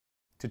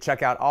To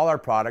check out all our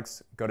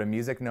products, go to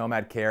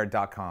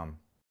musicnomadcare.com.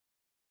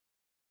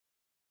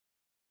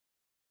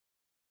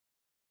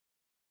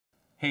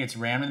 Hey, it's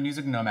Rand with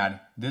Music Nomad.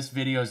 This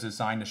video is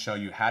designed to show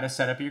you how to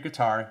set up your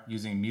guitar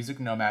using Music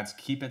Nomad's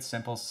Keep It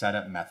Simple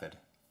setup method.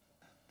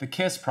 The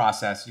KISS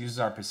process uses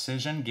our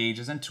precision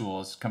gauges and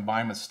tools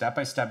combined with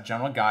step-by-step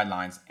general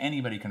guidelines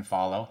anybody can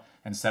follow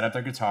and set up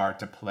their guitar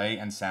to play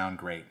and sound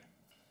great.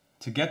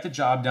 To get the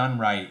job done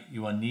right,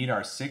 you will need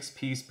our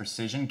 6-piece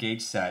precision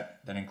gauge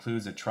set that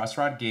includes a truss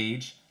rod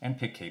gauge and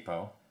pick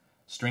capo,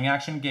 string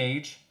action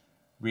gauge,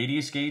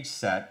 radius gauge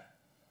set,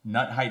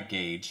 nut height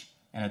gauge,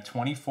 and a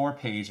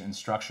 24-page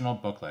instructional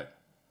booklet.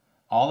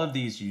 All of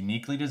these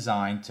uniquely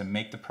designed to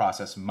make the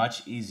process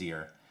much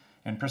easier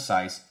and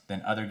precise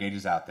than other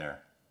gauges out there.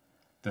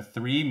 The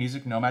 3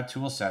 Music Nomad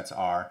tool sets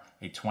are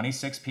a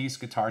 26-piece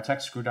Guitar Tech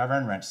screwdriver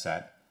and wrench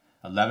set,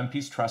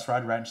 11-piece truss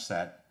rod wrench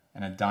set,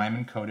 and a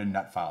diamond-coated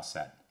nut file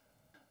set.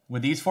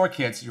 With these 4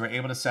 kits, you are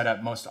able to set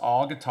up most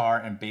all guitar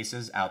and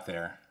basses out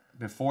there.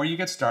 Before you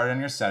get started on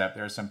your setup,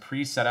 there are some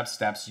pre-setup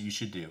steps you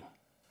should do.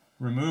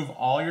 Remove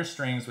all your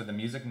strings with the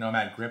Music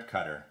Nomad grip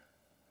cutter.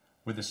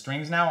 With the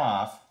strings now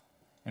off,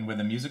 and with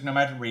the Music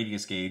Nomad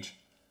radius gauge,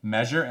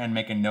 measure and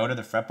make a note of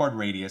the fretboard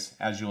radius,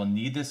 as you will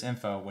need this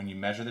info when you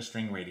measure the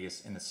string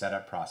radius in the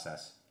setup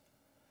process.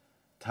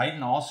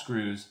 Tighten all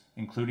screws,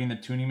 including the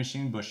tuning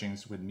machine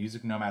bushings, with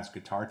Music Nomad's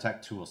Guitar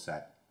Tech tool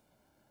set.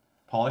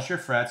 Polish your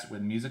frets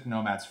with Music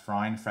Nomad's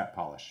Fine Fret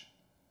Polish.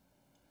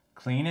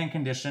 Clean and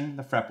condition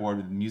the fretboard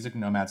with Music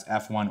Nomad's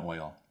F1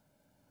 oil.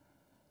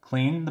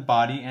 Clean the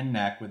body and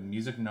neck with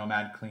Music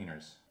Nomad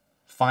cleaners.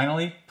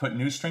 Finally, put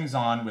new strings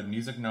on with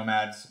Music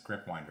Nomad's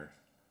grip winder.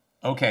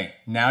 Okay,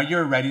 now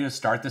you're ready to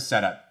start the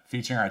setup,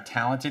 featuring our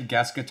talented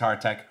guest guitar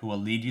tech who will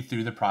lead you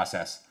through the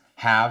process.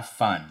 Have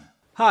fun.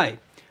 Hi,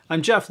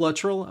 I'm Geoff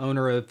Luttrell,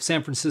 owner of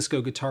San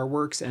Francisco Guitar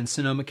Works and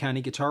Sonoma County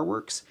Guitar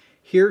Works,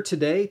 here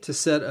today to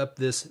set up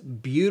this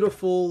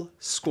beautiful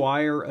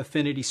Squier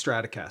Affinity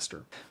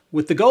Stratocaster.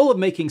 With the goal of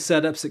making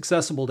setups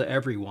accessible to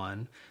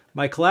everyone,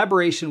 my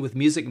collaboration with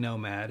Music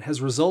Nomad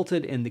has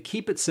resulted in the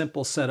Keep It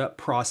Simple setup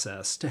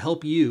process to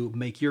help you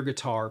make your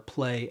guitar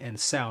play and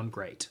sound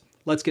great.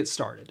 Let's get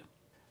started.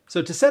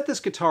 So to set this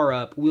guitar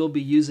up, we'll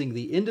be using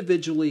the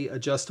individually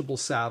adjustable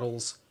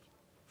saddles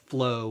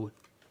flow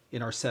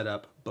in our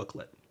setup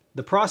booklet.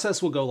 The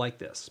process will go like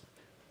this.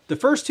 The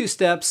first 2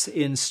 steps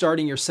in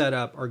starting your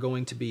setup are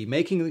going to be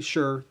making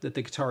sure that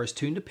the guitar is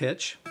tuned to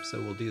pitch.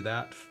 So we'll do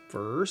that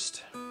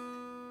first.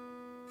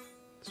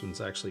 This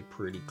one's actually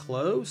pretty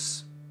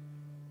close.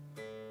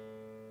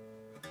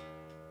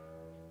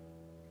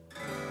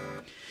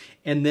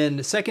 And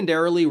then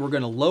secondarily, we're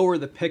going to lower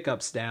the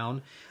pickups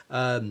down.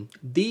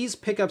 These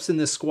pickups in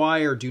this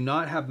Squier do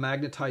not have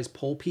magnetized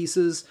pole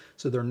pieces,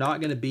 so they're not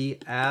going to be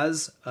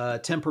as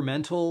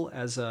temperamental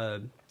as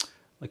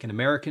like an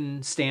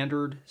American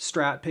standard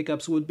Strat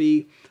pickups would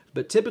be.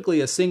 But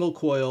typically a single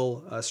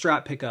coil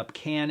Strat pickup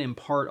can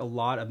impart a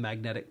lot of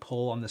magnetic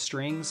pull on the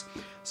strings.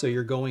 So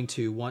you're going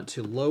to want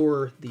to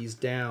lower these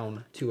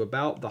down to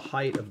about the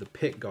height of the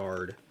pick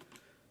guard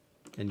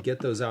and get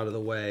those out of the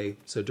way.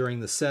 So during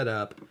the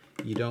setup,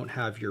 you don't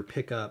have your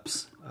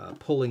pickups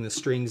pulling the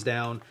strings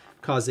down,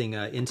 causing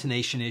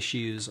intonation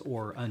issues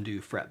or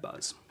undue fret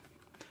buzz.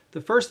 The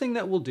first thing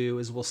that we'll do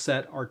is we'll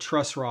set our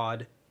truss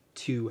rod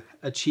to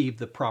achieve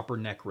the proper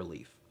neck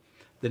relief.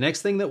 The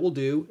next thing that we'll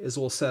do is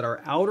we'll set our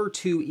outer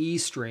 2 E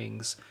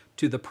strings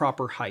to the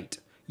proper height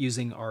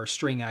using our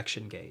string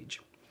action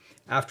gauge.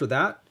 After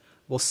that,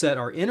 we'll set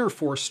our inner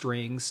 4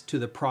 strings to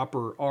the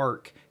proper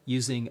arc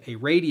using a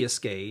radius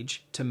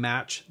gauge to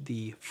match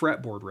the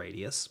fretboard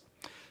radius.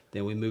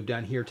 Then we move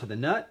down here to the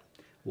nut.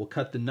 We'll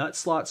cut the nut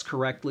slots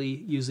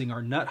correctly using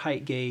our nut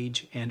height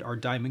gauge and our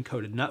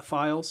diamond-coated nut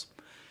files.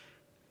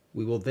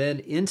 We will then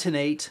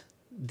intonate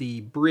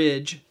the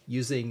bridge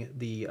using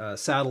the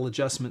saddle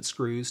adjustment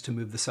screws to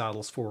move the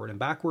saddles forward and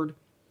backward.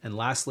 And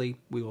lastly,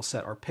 we will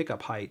set our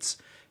pickup heights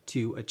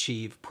to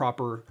achieve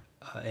proper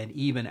and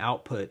even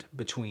output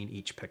between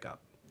each pickup.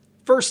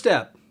 First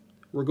step,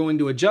 we're going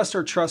to adjust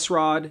our truss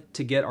rod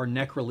to get our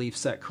neck relief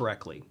set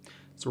correctly.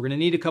 So we're going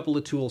to need a couple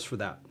of tools for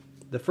that.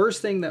 The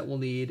first thing that we'll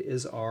need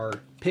is our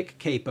pick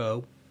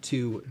capo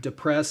to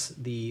depress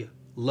the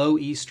low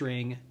E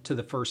string to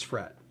the 1st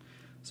fret.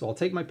 So I'll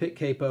take my pick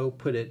capo,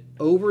 put it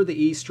over the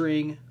E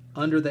string,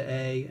 under the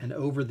A, and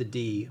over the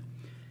D.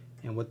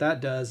 And what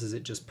that does is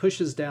it just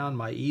pushes down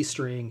my E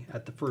string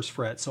at the 1st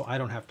fret so I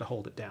don't have to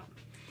hold it down.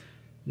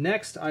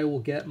 Next, I will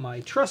get my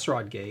truss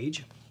rod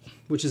gauge,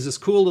 which is this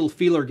cool little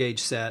feeler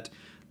gauge set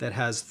that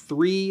has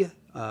three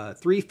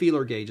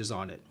feeler gauges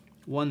on it.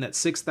 One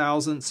that's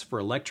 6/1000ths for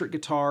electric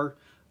guitar,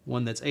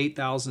 one that's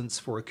 8/1000ths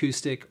for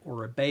acoustic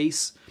or a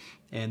bass,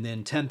 and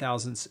then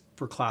 10/1000ths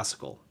for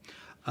classical.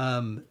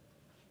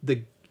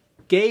 The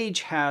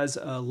gauge has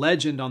a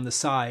legend on the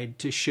side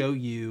to show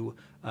you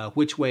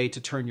which way to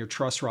turn your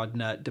truss rod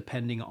nut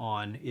depending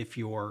on if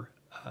your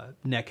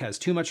neck has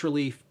too much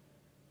relief,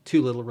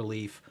 too little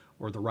relief,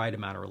 or the right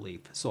amount of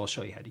relief. So I'll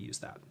show you how to use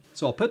that.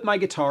 So I'll put my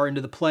guitar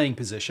into the playing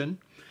position,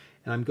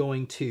 and I'm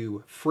going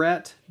to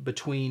fret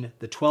between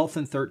the 12th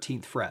and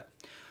 13th fret.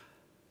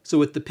 So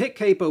with the pick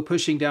capo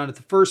pushing down at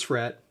the 1st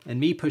fret and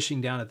me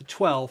pushing down at the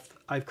 12th,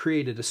 I've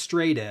created a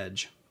straight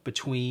edge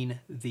between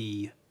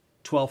the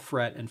 12th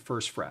fret and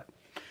 1st fret.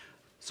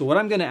 So what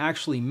I'm going to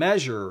actually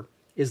measure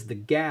is the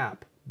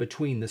gap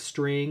between the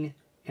string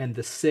and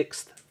the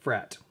 6th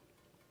fret.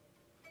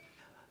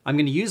 I'm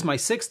going to use my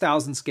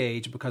 6/1000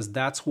 gauge because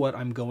that's what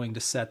I'm going to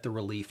set the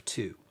relief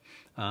to.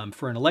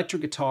 For an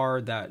electric guitar,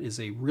 that is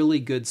a really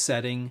good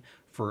setting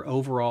for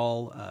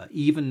overall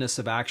evenness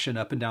of action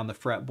up and down the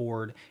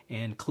fretboard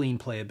and clean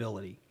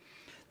playability.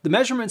 The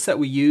measurements that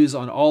we use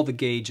on all the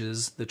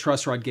gauges, the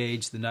truss rod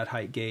gauge, the nut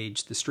height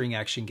gauge, the string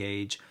action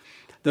gauge,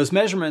 those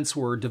measurements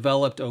were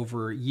developed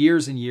over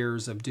years and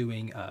years of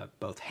doing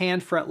both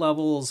hand fret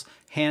levels,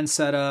 hand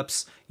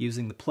setups,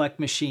 using the Plek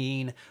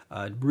machine,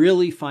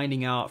 really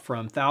finding out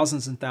from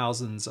thousands and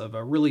thousands of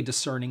really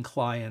discerning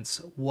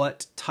clients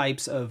what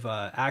types of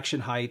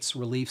action heights,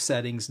 relief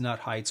settings, nut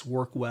heights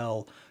work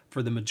well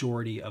for the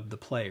majority of the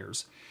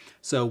players.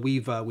 So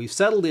we've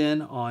settled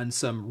in on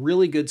some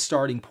really good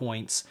starting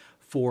points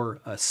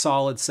for a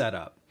solid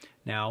setup.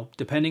 Now,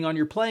 depending on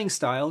your playing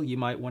style, you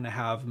might want to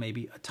have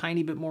maybe a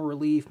tiny bit more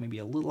relief, maybe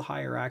a little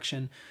higher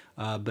action,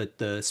 but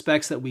the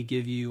specs that we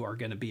give you are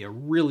going to be a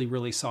really,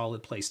 really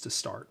solid place to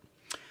start.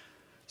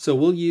 So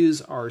we'll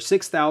use our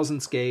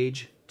 6/1000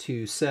 gauge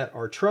to set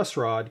our truss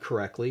rod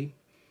correctly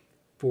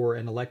for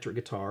an electric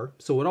guitar.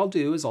 So what I'll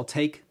do is I'll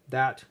take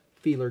that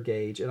feeler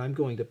gauge and I'm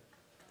going to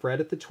fret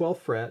at the 12th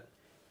fret,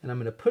 and I'm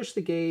going to push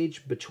the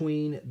gauge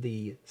between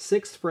the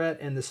 6th fret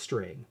and the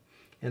string.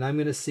 And I'm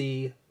going to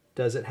see,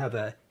 does it have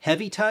a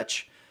heavy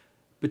touch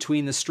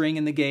between the string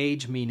and the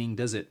gauge, meaning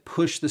does it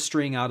push the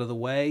string out of the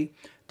way?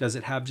 Does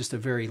it have just a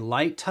very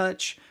light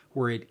touch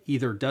where it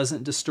either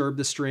doesn't disturb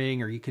the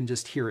string or you can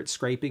just hear it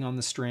scraping on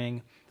the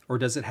string? Or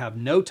does it have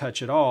no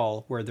touch at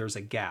all where there's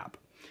a gap?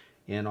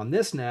 And on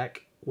this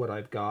neck, what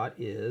I've got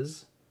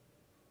is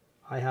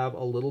I have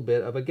a little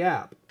bit of a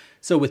gap.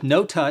 So with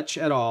no touch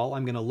at all,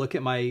 I'm going to look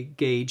at my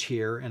gauge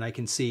here and I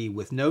can see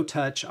with no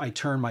touch, I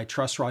turn my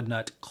truss rod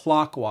nut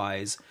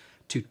clockwise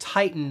to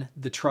tighten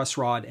the truss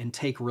rod and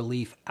take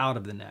relief out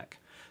of the neck.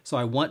 So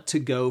I want to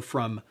go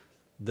from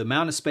the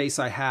amount of space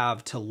I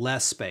have to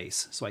less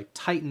space. So I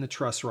tighten the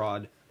truss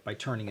rod by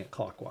turning it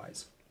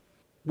clockwise.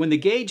 When the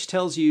gauge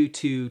tells you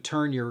to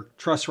turn your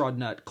truss rod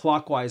nut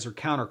clockwise or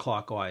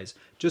counterclockwise,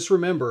 just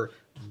remember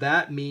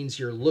that means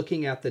you're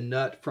looking at the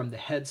nut from the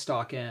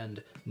headstock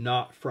end,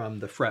 not from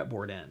the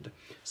fretboard end.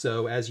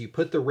 So as you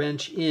put the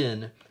wrench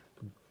in,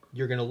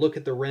 you're going to look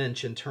at the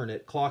wrench and turn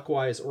it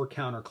clockwise or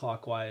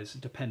counterclockwise,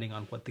 depending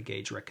on what the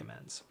gauge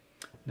recommends.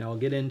 Now I'll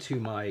get into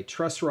my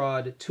truss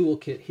rod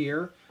toolkit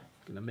here.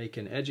 I'm going to make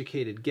an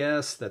educated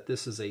guess that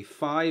this is a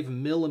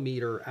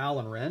 5mm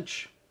Allen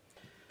wrench.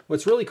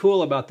 What's really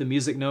cool about the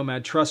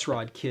MusicNomad truss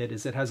rod kit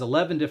is it has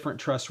 11 different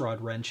truss rod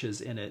wrenches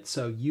in it,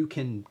 so you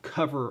can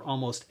cover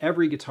almost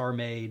every guitar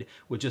made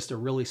with just a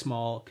really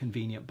small,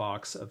 convenient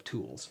box of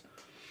tools.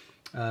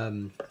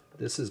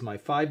 This is my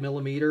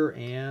 5mm,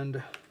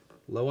 and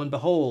lo and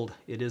behold,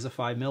 it is a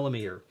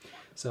 5mm.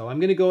 So I'm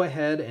going to go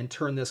ahead and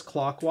turn this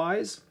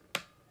clockwise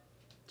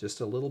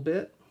just a little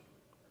bit.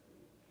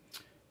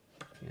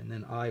 And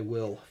then I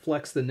will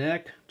flex the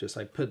neck. Just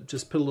put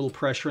a little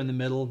pressure in the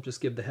middle.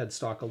 Just give the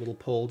headstock a little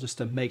pull just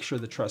to make sure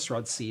the truss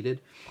rod's seated.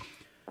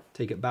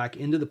 Take it back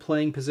into the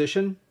playing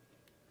position.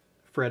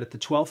 Fret at the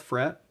 12th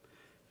fret.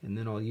 And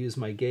then I'll use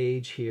my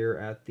gauge here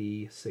at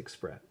the 6th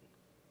fret.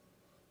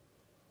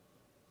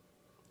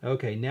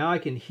 Okay, now I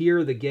can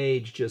hear the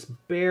gauge just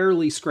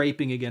barely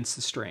scraping against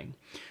the string.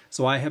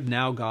 So I have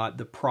now got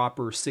the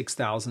proper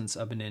 6/1000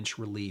 of an inch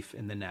relief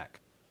in the neck.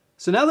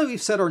 So now that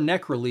we've set our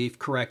neck relief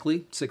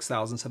correctly,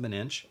 6/1000 of an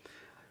inch,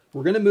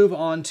 we're going to move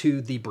on to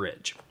the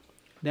bridge.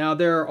 Now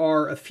there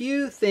are a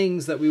few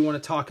things that we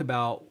want to talk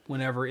about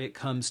whenever it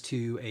comes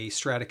to a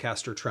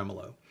Stratocaster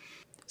tremolo.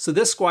 So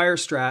this Squier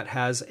Strat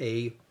has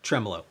a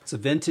tremolo. It's a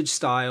vintage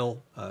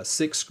style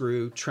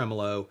 6-screw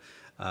tremolo.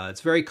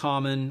 It's very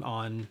common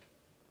on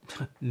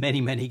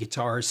many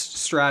guitars,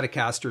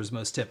 Stratocasters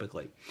most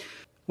typically.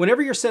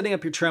 Whenever you're setting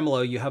up your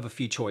tremolo, you have a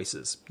few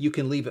choices. You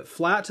can leave it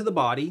flat to the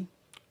body,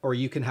 or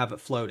you can have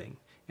it floating,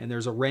 and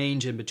there's a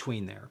range in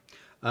between there.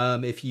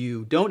 If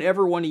you don't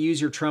ever want to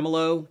use your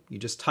tremolo, you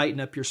just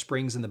tighten up your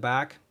springs in the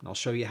back, and I'll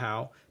show you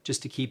how,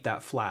 just to keep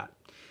that flat.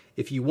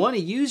 If you want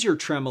to use your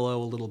tremolo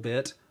a little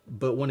bit,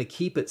 but want to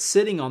keep it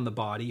sitting on the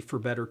body for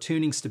better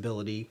tuning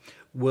stability,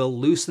 we'll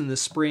loosen the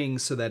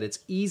springs so that it's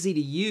easy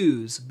to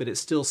use, but it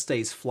still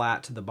stays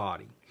flat to the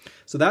body.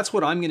 So that's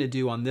what I'm going to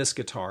do on this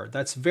guitar.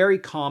 That's very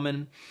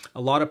common. A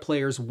lot of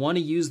players want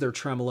to use their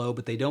tremolo,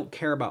 but they don't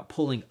care about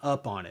pulling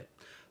up on it.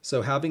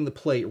 So having the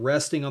plate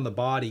resting on the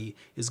body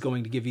is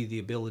going to give you the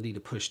ability to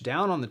push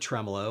down on the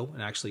tremolo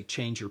and actually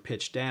change your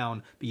pitch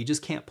down, but you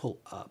just can't pull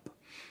up.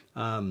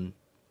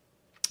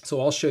 So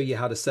I'll show you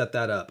how to set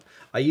that up.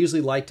 I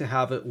usually like to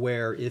have it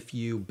where if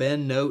you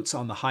bend notes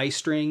on the high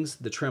strings,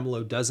 the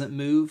tremolo doesn't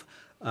move,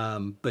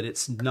 but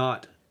it's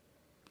not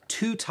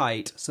too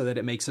tight so that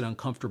it makes it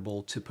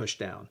uncomfortable to push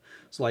down.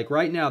 So like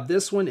right now,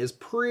 this one is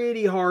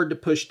pretty hard to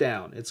push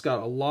down. It's got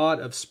a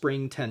lot of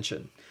spring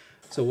tension.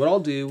 So what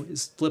I'll do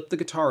is flip the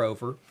guitar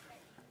over,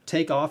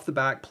 take off the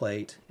back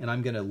plate, and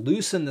I'm going to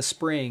loosen the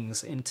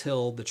springs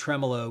until the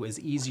tremolo is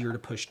easier to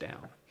push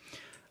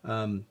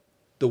down.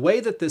 The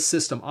way that this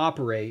system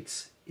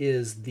operates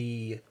is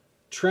the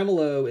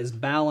tremolo is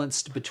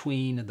balanced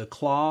between the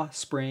claw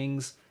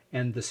springs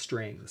and the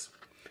strings.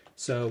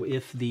 So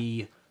if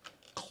the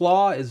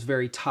claw is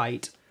very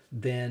tight,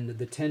 then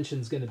the tension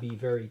is going to be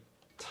very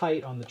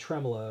tight on the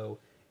tremolo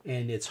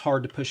and it's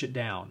hard to push it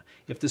down.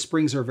 If the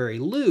springs are very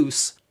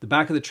loose, the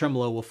back of the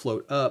tremolo will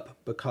float up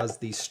because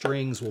these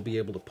strings will be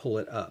able to pull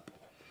it up.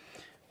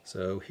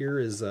 So here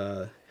is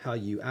how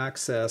you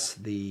access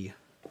the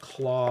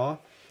claw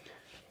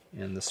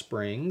and the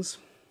springs.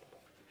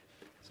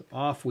 So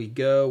off we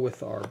go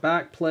with our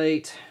back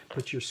plate.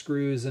 Put your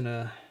screws in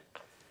a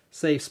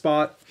safe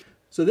spot.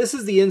 So this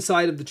is the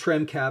inside of the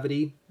trem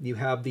cavity. You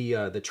have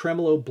the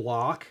tremolo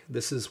block.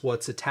 This is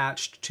what's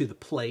attached to the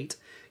plate.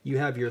 You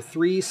have your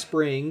 3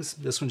 springs.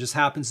 This one just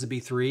happens to be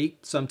 3.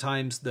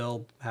 Sometimes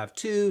they'll have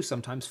 2,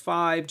 sometimes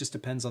 5. Just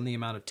depends on the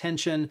amount of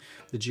tension,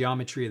 the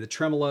geometry of the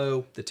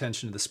tremolo, the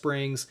tension of the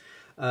springs.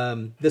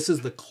 This is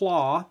the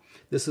claw.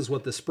 This is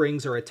what the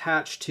springs are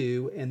attached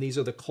to, and these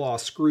are the claw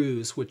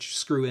screws which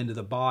screw into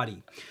the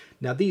body.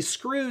 Now these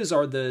screws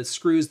are the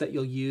screws that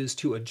you'll use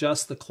to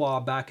adjust the claw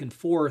back and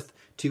forth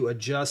to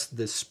adjust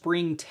the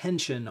spring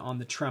tension on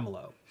the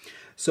tremolo.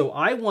 So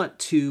I want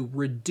to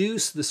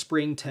reduce the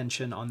spring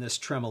tension on this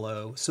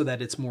tremolo so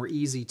that it's more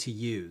easy to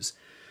use.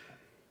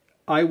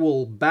 I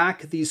will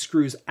back these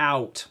screws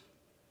out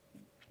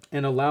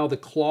and allow the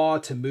claw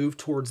to move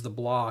towards the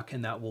block,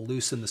 and that will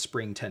loosen the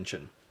spring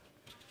tension.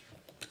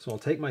 So I'll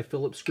take my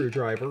Phillips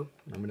screwdriver,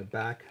 and I'm going to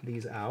back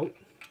these out.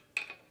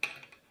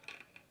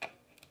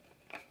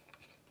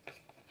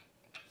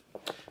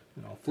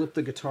 And I'll flip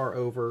the guitar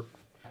over,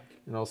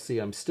 and I'll see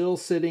I'm still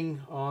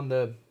sitting on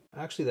the,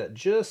 actually that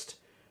just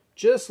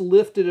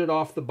lifted it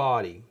off the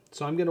body.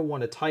 So I'm going to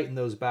want to tighten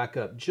those back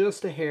up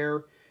just a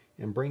hair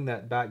and bring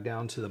that back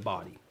down to the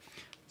body.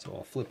 So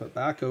I'll flip it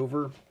back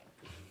over.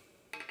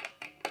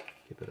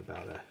 Give it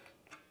about a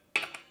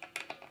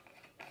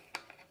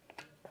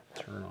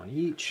turn on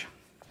each.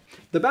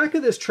 The back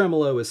of this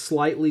tremolo is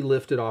slightly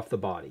lifted off the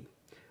body,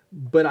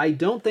 but I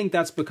don't think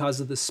that's because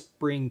of the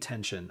spring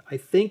tension. I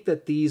think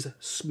that these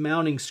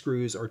mounting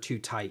screws are too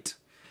tight.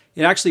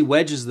 It actually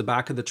wedges the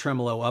back of the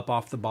tremolo up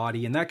off the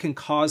body, and that can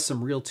cause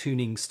some real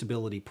tuning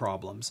stability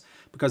problems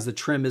because the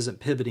trem isn't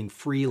pivoting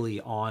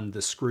freely on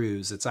the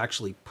screws. It's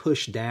actually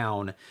pushed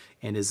down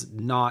and is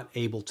not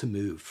able to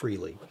move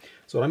freely.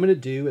 So what I'm going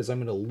to do is I'm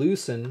going to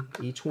loosen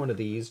each one of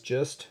these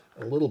just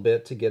a little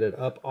bit to get it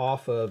up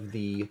off of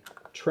the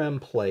trem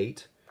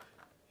plate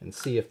and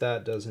see if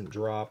that doesn't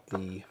drop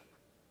the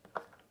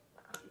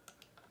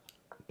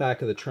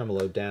back of the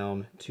tremolo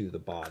down to the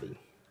body.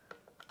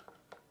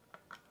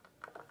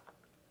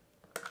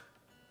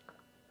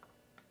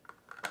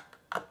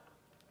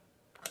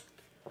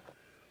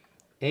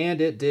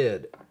 And it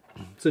did.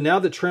 So now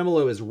the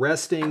tremolo is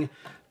resting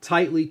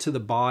tightly to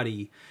the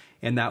body,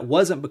 and that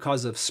wasn't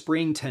because of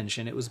spring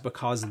tension, it was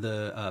because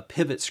the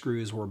pivot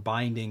screws were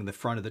binding the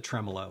front of the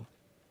tremolo.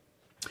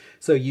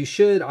 So you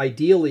should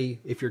ideally,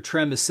 if your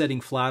trem is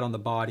sitting flat on the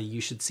body,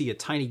 you should see a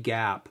tiny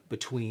gap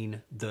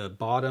between the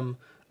bottom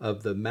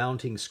of the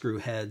mounting screw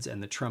heads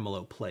and the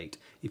tremolo plate.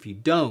 If you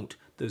don't,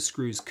 those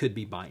screws could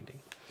be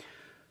binding.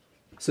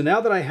 So now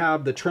that I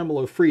have the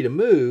tremolo free to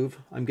move,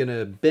 I'm going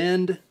to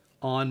bend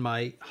on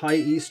my high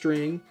E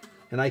string,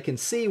 and I can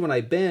see when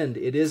I bend,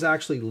 it is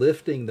actually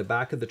lifting the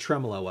back of the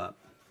tremolo up.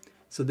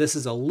 So this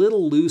is a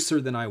little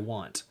looser than I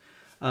want.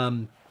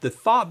 The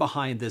thought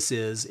behind this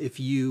is if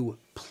you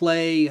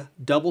play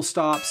double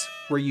stops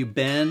where you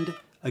bend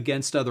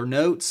against other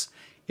notes,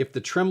 if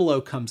the tremolo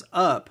comes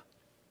up,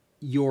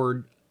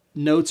 your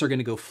notes are going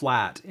to go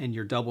flat and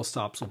your double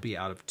stops will be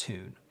out of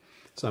tune.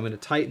 So I'm going to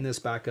tighten this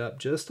back up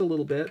just a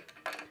little bit.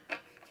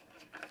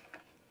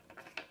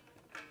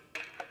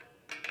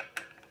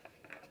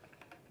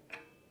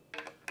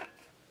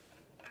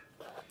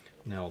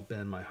 Now I'll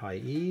bend my high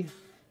E.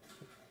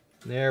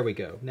 There we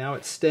go. Now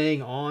it's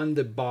staying on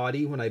the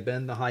body when I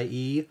bend the high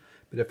E,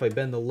 but if I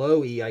bend the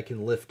low E, I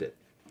can lift it.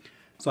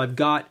 So I've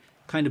got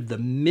kind of the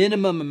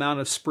minimum amount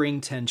of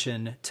spring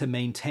tension to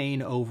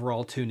maintain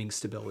overall tuning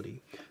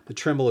stability. The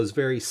tremolo is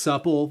very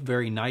supple,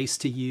 very nice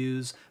to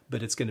use,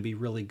 but it's going to be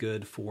really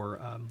good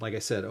for, like I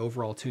said,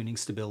 overall tuning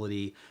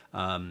stability,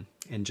 and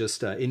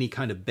just any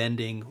kind of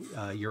bending,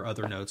 your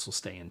other notes will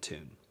stay in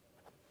tune.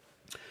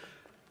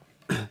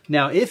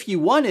 Now, if you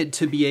wanted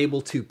to be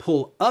able to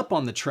pull up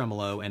on the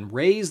tremolo and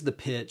raise the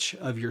pitch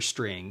of your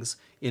strings,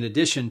 in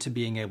addition to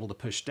being able to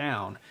push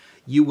down,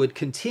 you would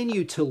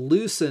continue to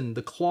loosen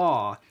the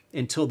claw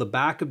until the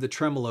back of the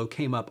tremolo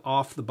came up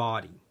off the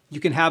body. You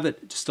can have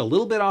it just a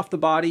little bit off the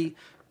body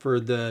for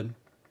the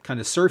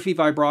kind of surfy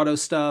vibrato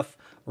stuff,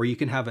 or you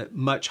can have it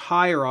much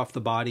higher off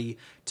the body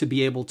to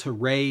be able to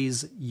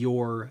raise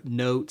your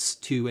notes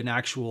to an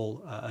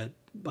actual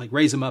like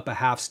raise them up a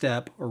half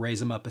step or raise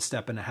them up a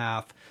step and a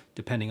half,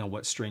 depending on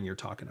what string you're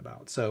talking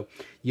about. So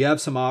you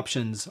have some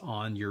options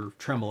on your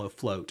tremolo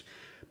float.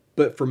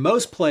 But for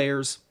most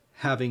players,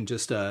 having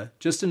just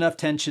enough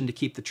tension to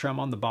keep the trem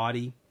on the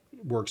body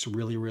works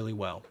really, really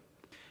well.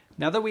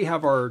 Now that we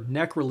have our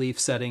neck relief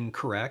setting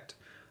correct,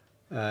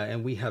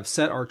 and we have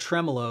set our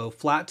tremolo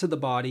flat to the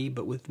body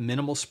but with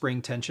minimal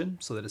spring tension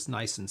so that it's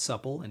nice and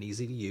supple and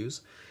easy to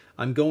use,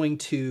 I'm going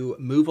to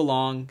move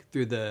along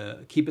through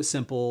the Keep It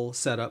Simple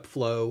setup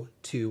flow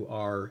to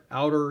our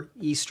outer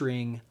E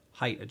string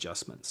height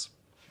adjustments.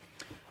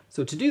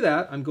 So to do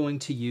that, I'm going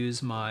to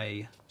use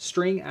my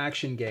string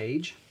action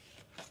gauge,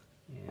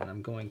 and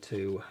I'm going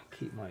to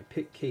keep my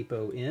pick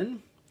capo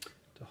in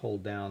to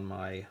hold down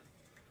my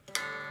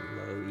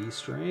low E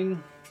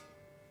string.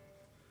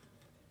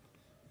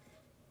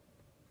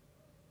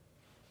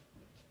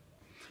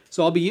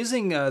 So I'll be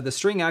using the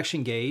string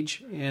action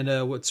gauge,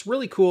 and what's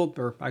really cool,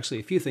 or actually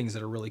a few things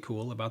that are really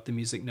cool about the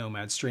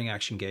MusicNomad string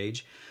action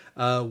gauge.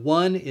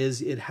 One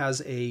is it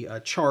has a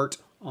chart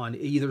on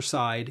either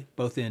side,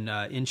 both in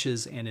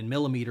inches and in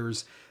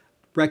millimeters,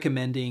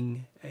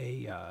 recommending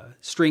a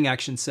string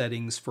action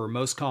settings for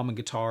most common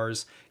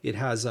guitars. It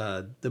has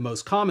the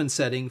most common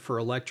setting for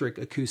electric,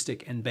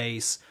 acoustic, and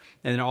bass,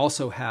 and it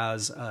also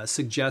has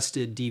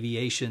suggested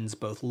deviations,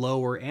 both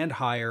lower and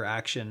higher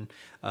action,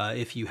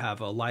 if you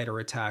have a lighter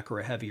attack or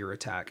a heavier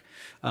attack.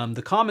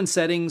 The common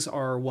settings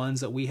are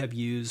ones that we have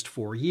used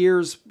for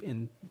years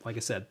in, like I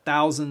said,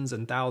 thousands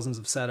and thousands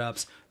of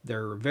setups.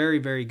 They're a very,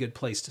 very good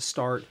place to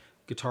start.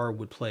 Guitar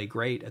would play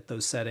great at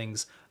those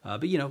settings,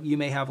 but you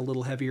may have a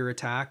little heavier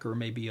attack or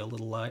maybe a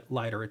little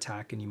lighter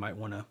attack, and you might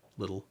want a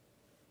little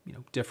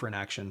different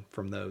action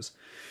from those.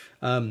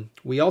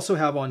 We also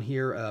have on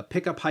here a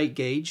pickup height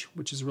gauge,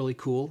 which is really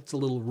cool. It's a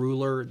little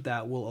ruler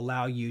that will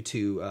allow you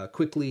to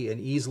quickly and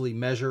easily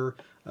measure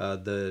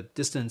the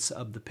distance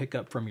of the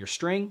pickup from your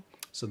string.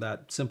 So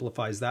that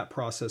simplifies that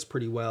process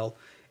pretty well.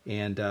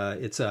 And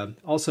it's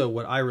also,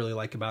 what I really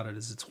like about it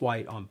is it's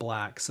white on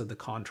black, so the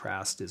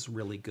contrast is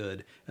really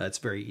good. It's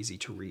very easy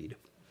to read.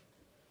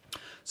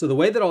 So the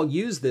way that I'll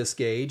use this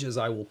gauge is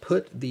I will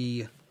put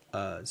the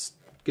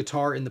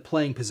guitar in the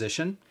playing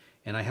position,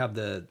 and I have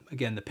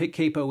again the pick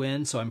capo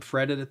in, so I'm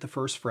fretted at the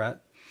first fret,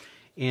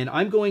 and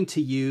I'm going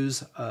to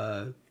use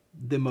the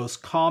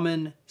most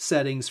common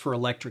settings for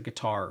electric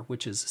guitar,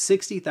 which is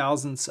 60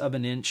 thousandths of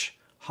an inch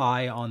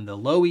high on the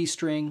low E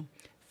string,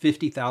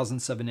 50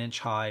 thousandths of an inch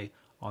high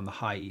on the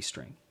high E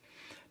string.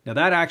 Now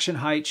that action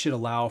height should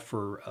allow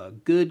for a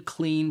good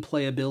clean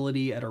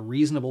playability at a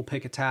reasonable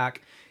pick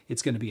attack.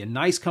 It's going to be a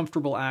nice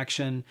comfortable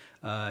action.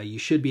 You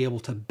should be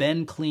able to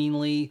bend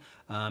cleanly.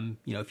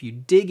 If you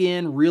dig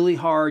in really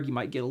hard, you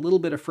might get a little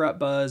bit of fret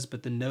buzz,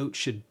 but the note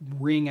should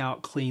ring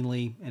out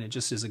cleanly, and it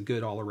just is a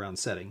good all-around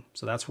setting.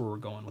 So that's where we're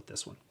going with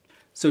this one.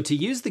 So to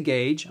use the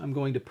gauge, I'm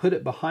going to put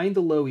it behind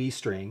the low E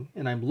string,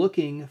 and I'm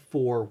looking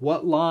for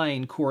what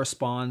line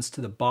corresponds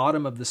to the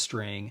bottom of the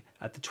string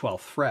at the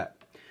 12th fret.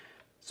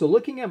 So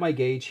looking at my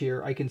gauge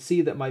here, I can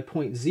see that my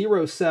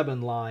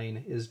 0.07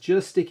 line is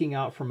just sticking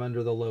out from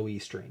under the low E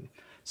string.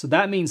 So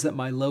that means that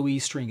my low E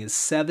string is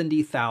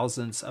 70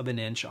 thousandths of an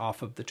inch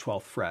off of the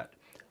 12th fret,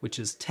 which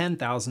is 10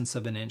 thousandths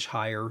of an inch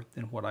higher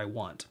than what I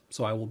want.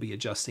 So I will be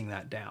adjusting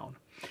that down.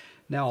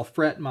 Now I'll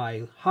fret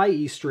my high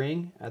E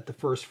string at the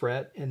first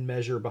fret and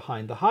measure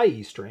behind the high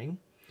E string.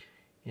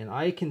 And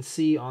I can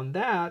see on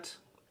that,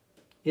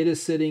 it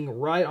is sitting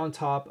right on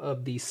top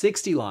of the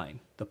 60 line,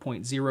 the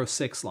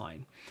 0.06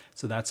 line.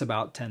 So that's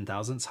about 10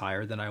 thousandths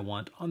higher than I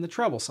want on the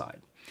treble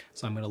side.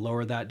 So I'm going to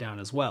lower that down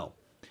as well.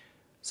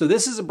 So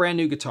this is a brand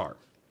new guitar.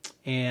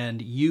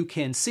 And you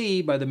can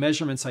see by the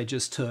measurements I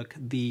just took,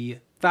 the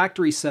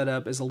factory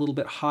setup is a little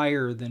bit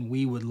higher than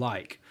we would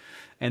like.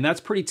 And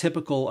that's pretty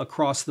typical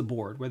across the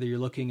board. Whether you're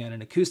looking at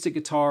an acoustic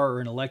guitar or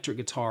an electric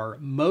guitar,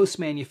 most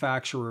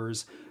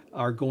manufacturers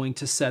are going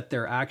to set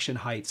their action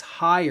heights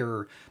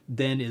higher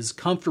than is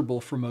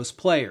comfortable for most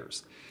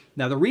players.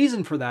 Now the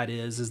reason for that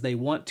is they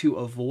want to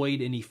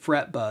avoid any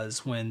fret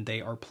buzz when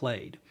they are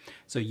played.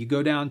 So you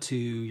go down to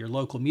your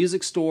local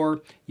music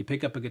store, you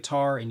pick up a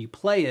guitar and you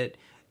play it.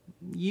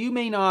 You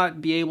may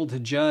not be able to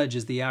judge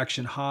is the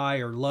action high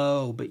or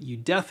low, but you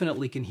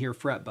definitely can hear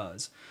fret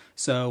buzz.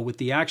 So with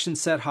the action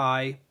set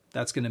high,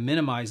 that's going to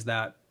minimize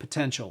that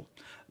potential.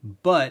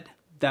 But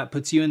that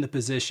puts you in the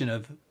position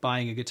of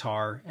buying a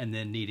guitar and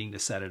then needing to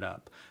set it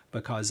up.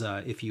 Because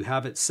if you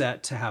have it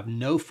set to have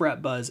no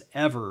fret buzz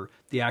ever,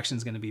 the action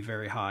is going to be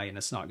very high and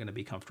it's not going to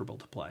be comfortable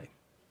to play.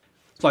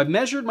 So I've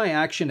measured my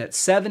action at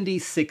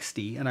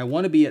 70-60 and I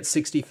want to be at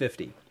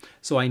 60-50.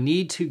 So I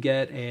need to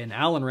get an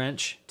Allen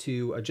wrench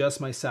to adjust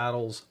my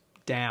saddles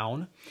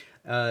down.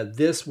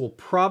 This will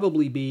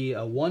probably be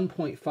a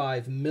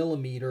 1.5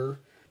 millimeter.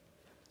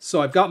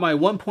 So I've got my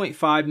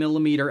 1.5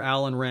 millimeter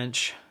Allen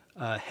wrench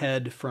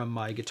head from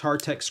my Guitar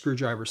Tech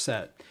screwdriver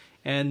set.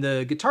 And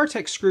the Guitar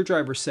Tech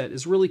screwdriver set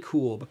is really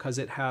cool because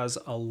it has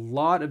a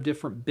lot of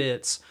different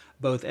bits,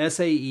 both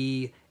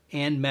SAE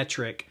and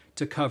metric,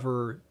 to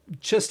cover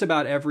just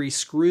about every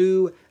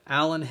screw,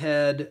 Allen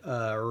head,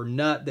 or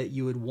nut that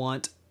you would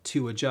want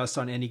to adjust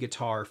on any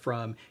guitar,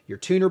 from your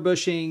tuner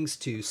bushings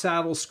to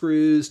saddle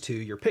screws to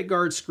your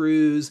pickguard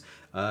screws,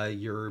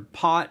 your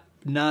pot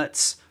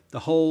nuts. The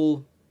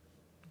whole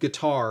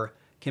guitar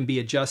can be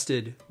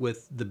adjusted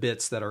with the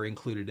bits that are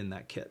included in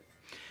that kit.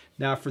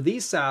 Now for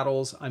these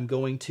saddles, I'm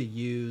going to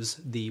use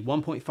the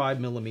 1.5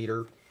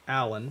 millimeter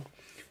Allen,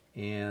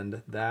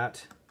 and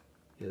that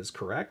is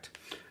correct.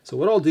 So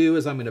what I'll do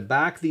is I'm going to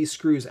back these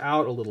screws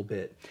out a little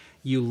bit.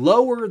 You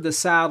lower the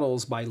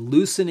saddles by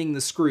loosening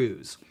the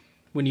screws.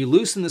 When you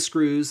loosen the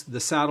screws, the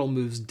saddle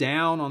moves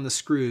down on the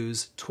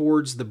screws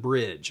towards the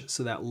bridge,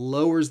 so that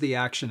lowers the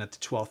action at the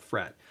 12th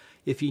fret.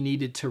 If you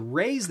needed to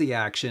raise the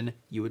action,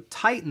 you would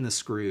tighten the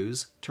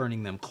screws,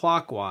 turning them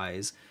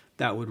clockwise.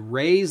 That would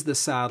raise the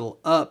saddle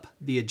up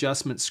the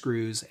adjustment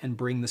screws and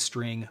bring the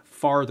string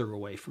farther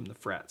away from the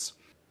frets.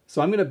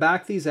 So I'm going to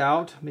back these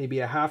out, maybe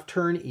a half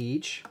turn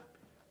each.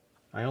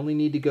 I only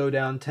need to go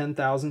down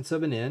 0.10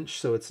 of an inch,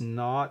 so it's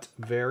not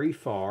very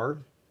far.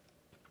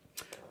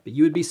 But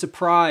you would be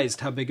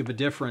surprised how big of a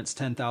difference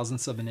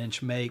 0.10 of an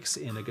inch makes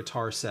in a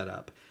guitar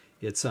setup.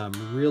 It's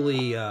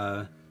really,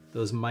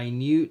 those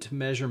minute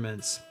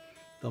measurements,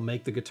 they'll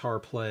make the guitar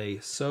play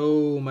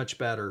so much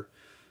better.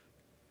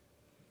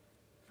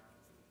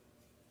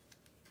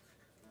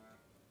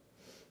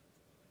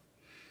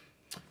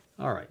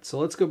 All right, so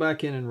let's go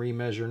back in and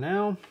remeasure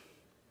now.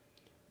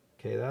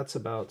 Okay, that's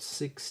about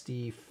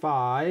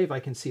 65. I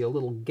can see a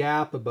little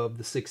gap above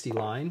the 60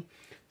 line.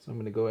 So I'm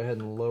going to go ahead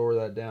and lower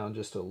that down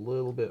just a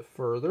little bit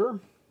further.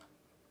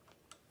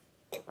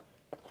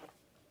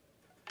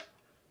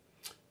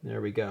 There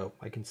we go.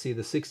 I can see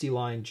the 60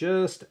 line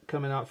just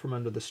coming out from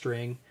under the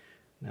string.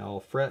 Now I'll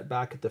fret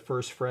back at the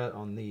first fret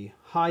on the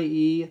high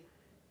E,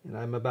 and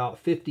I'm about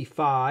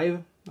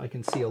 55. I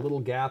can see a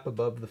little gap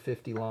above the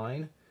 50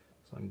 line.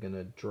 So I'm going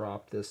to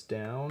drop this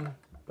down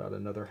about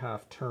another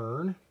half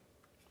turn.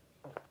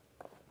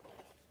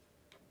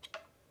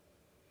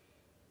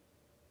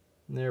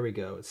 There we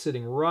go. It's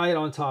sitting right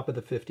on top of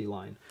the 50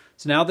 line.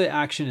 So now the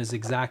action is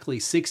exactly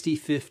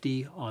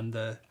 60-50 on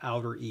the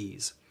outer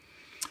E's.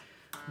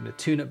 I'm going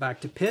to tune it back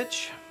to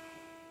pitch.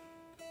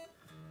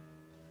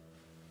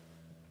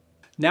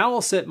 Now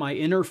I'll set my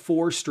inner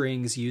 4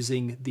 strings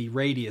using the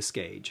radius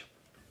gauge.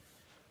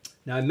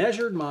 Now I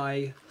measured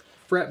my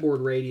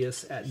fretboard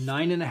radius at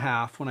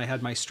 9.5 when I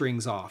had my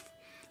strings off.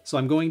 So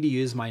I'm going to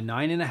use my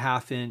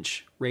 9.5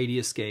 inch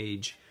radius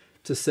gauge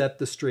to set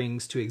the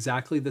strings to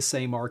exactly the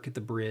same arc at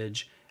the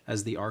bridge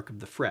as the arc of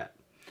the fret.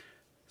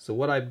 So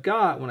what I've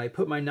got when I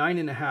put my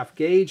 9.5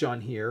 gauge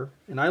on here,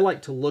 and I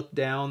like to look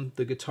down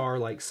the guitar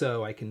like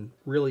so, I can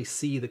really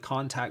see the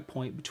contact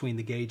point between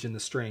the gauge and the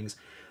strings.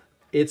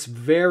 It's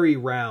very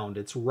round,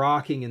 it's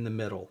rocking in the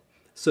middle.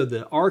 So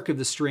the arc of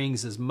the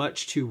strings is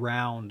much too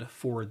round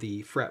for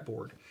the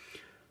fretboard.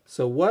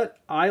 So what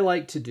I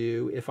like to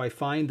do, if I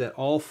find that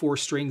all 4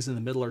 strings in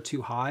the middle are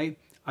too high,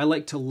 I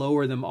like to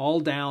lower them all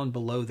down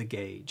below the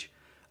gauge.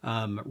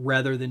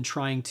 Rather than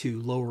trying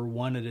to lower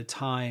one at a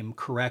time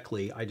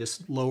correctly, I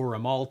just lower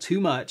them all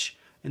too much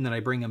and then I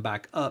bring them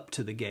back up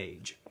to the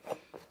gauge.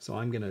 So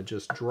I'm going to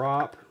just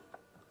drop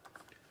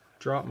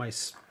my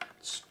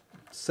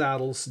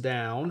saddles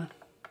down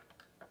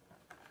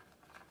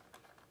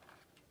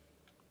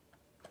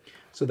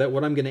so that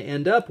what I'm going to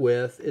end up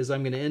with is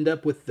I'm going to end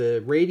up with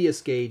the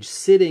radius gauge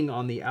sitting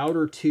on the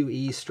outer 2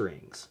 E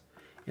strings.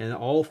 And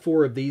all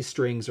 4 of these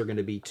strings are going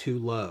to be too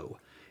low.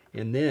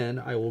 And then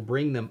I will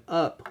bring them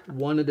up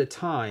one at a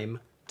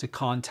time to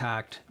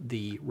contact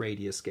the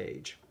radius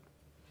gauge.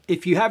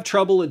 If you have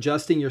trouble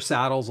adjusting your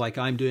saddles like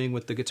I'm doing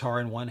with the guitar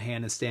in one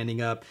hand and standing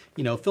up,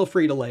 feel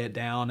free to lay it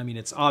down. I mean,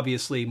 it's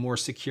obviously more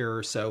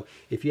secure, so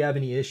if you have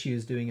any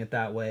issues doing it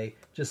that way,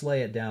 just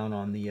lay it down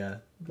on the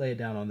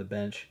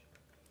bench,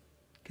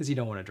 because you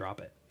don't want to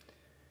drop it.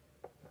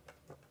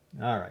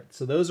 All right,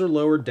 so those are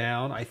lowered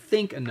down, I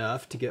think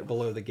enough to get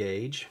below the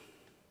gauge.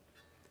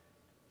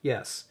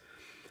 Yes.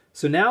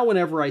 So now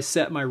whenever I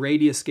set my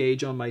radius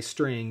gauge on my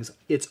strings,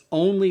 it's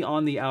only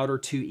on the outer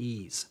 2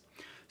 E's.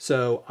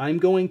 So I'm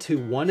going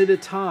to one at a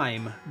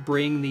time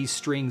bring these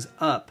strings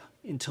up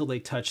until they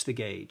touch the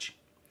gauge.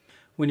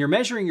 When you're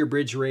measuring your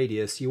bridge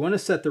radius, you want to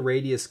set the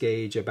radius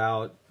gauge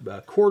about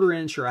a 1/4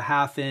 inch or a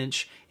 1/2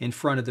 inch in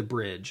front of the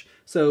bridge.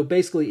 So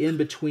basically in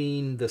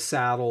between the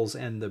saddles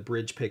and the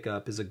bridge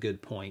pickup is a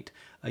good point.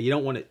 You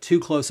don't want it too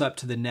close up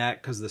to the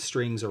neck because the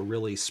strings are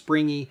really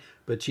springy,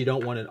 but you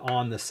don't want it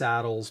on the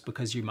saddles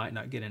because you might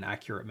not get an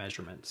accurate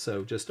measurement.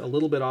 So just a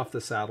little bit off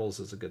the saddles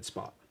is a good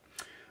spot.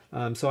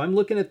 So I'm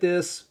looking at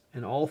this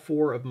and all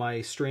 4 of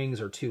my strings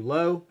are too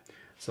low.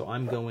 So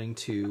I'm going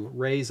to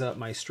raise up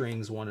my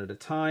strings one at a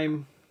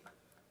time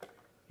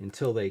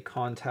until they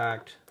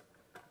contact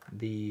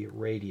the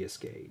radius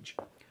gauge.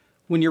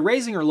 When you're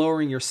raising or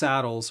lowering your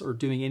saddles or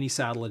doing any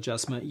saddle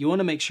adjustment, you want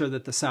to make sure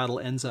that the saddle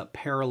ends up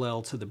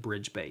parallel to the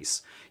bridge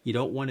base. You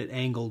don't want it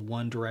angled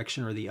one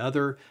direction or the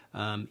other.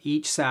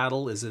 Each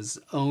saddle is its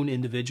own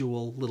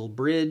individual little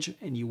bridge,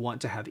 and you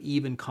want to have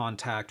even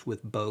contact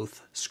with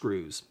both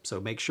screws.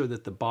 So make sure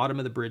that the bottom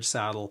of the bridge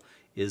saddle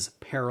is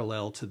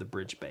parallel to the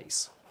bridge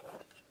base.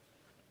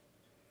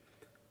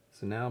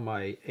 So now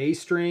my A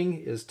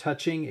string is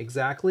touching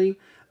exactly.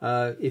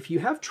 If you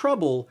have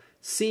trouble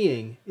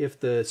seeing if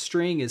the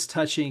string is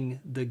touching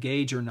the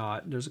gauge or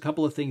not, there's a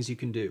couple of things you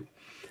can do.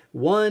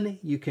 One,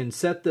 you can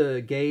set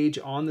the gauge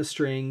on the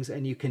strings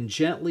and you can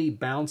gently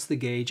bounce the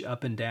gauge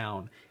up and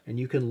down,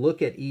 and you can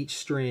look at each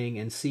string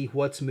and see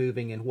what's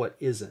moving and what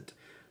isn't.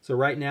 So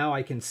right now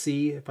I can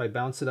see if I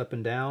bounce it up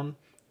and down,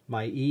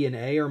 my E and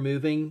A are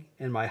moving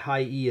and my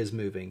high E is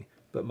moving,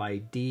 but my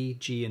D,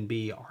 G, and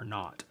B are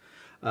not.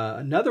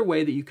 Another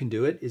way that you can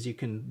do it is you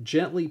can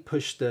gently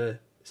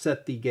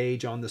set the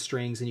gauge on the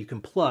strings, and you can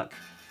pluck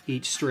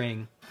each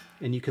string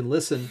and you can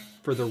listen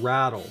for the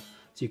rattle.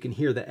 So you can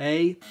hear the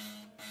A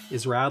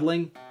is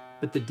rattling,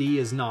 but the D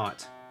is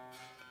not.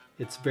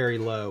 It's very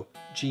low.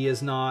 G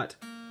is not,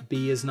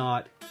 B is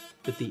not,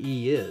 but the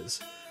E is.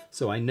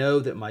 So I know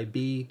that my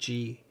B,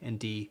 G, and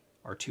D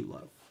are too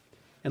low.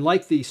 And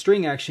like the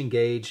string action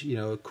gauge, you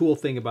know, a cool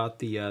thing about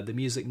the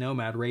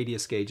MusicNomad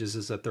radius gauges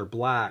is that they're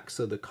black,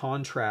 so the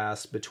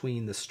contrast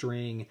between the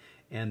string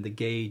and the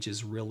gauge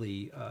is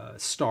really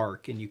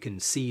stark, and you can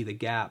see the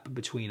gap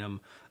between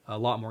them a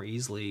lot more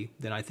easily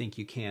than I think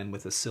you can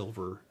with a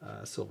silver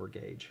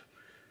gauge.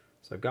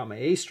 So I've got my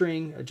A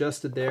string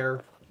adjusted there.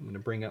 I'm going to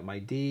bring up my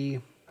D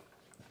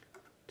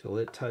till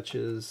it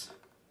touches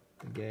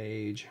the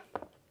gauge.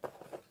 A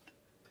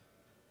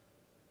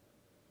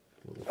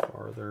little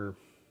farther.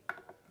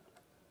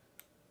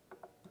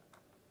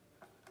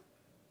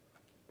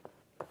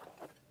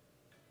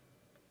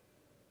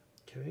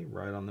 Okay,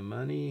 right on the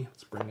money.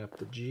 Let's bring up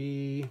the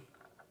G.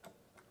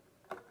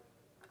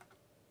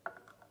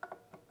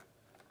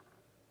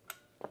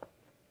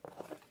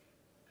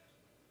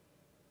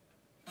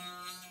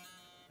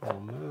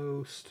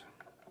 Almost.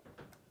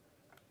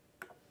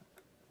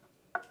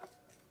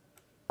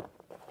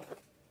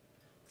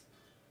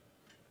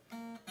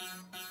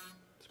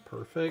 It's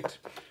perfect.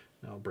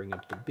 Now I'll bring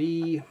up the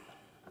B.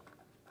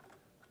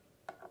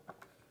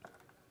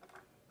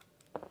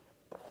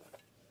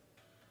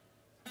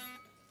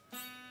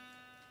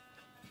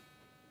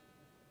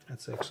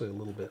 That's actually a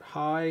little bit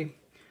high.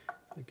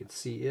 I could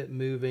see it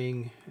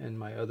moving, and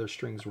my other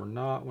strings were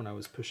not when I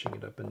was pushing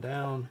it up and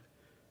down.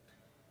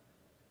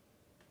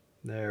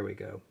 There we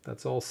go.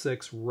 That's all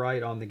 6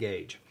 right on the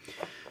gauge.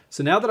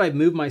 So now that I've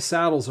moved my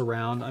saddles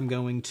around, I'm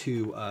going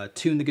to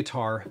tune the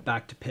guitar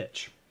back to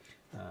pitch.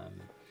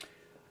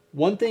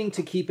 One thing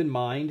to keep in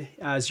mind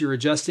as you're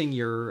adjusting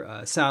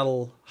your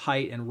saddle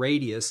height and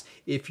radius,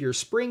 if your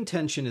spring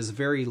tension is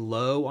very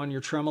low on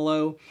your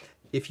tremolo,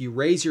 if you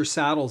raise your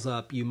saddles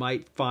up, you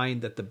might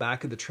find that the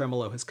back of the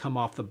tremolo has come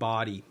off the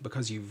body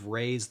because you've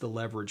raised the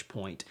leverage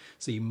point.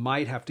 So you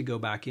might have to go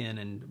back in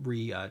and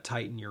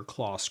re-tighten your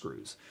claw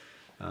screws.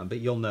 But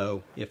you'll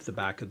know if the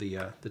back of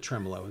the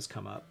tremolo has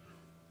come up.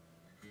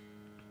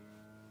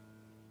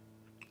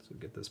 So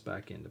get this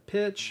back into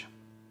pitch.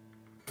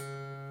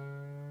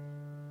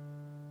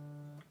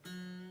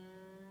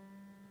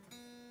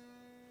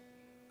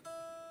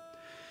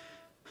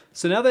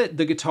 So now that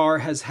the guitar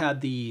has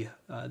had the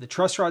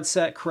truss rod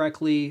set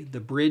correctly, the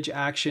bridge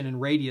action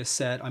and radius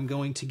set, I'm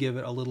going to give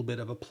it a little bit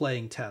of a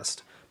playing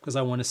test because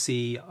I want to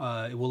see,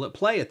 will it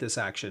play at this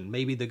action?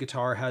 Maybe the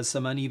guitar has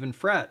some uneven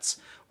frets,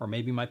 or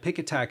maybe my pick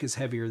attack is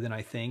heavier than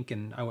I think,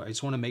 and I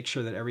just want to make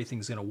sure that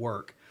everything's going to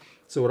work.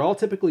 So what I'll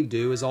typically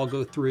do is I'll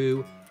go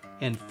through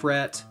and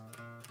fret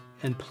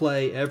and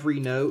play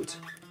every note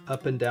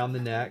up and down the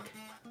neck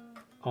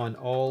on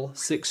all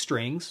 6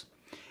 strings.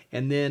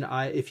 And then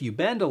if you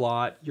bend a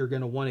lot, you're going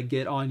to want to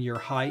get on your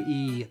high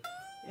E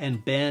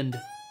and bend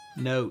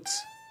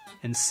notes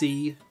and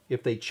see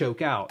if they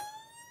choke out.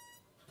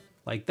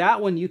 Like that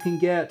one, you can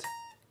get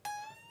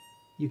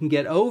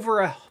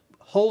over a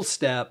whole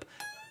step,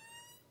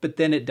 but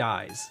then it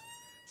dies.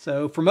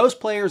 So for most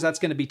players, that's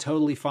going to be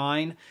totally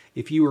fine.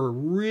 If you are a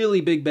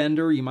really big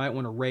bender, you might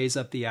want to raise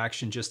up the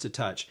action just a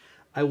touch.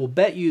 I will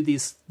bet you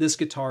this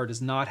guitar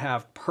does not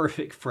have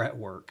perfect fret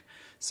work.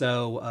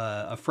 So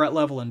a fret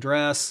level and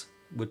dress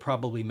would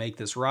probably make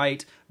this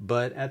right,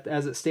 but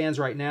as it stands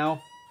right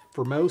now,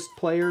 for most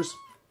players,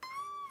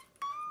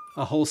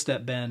 a whole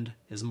step bend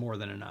is more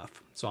than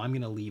enough. So I'm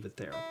going to leave it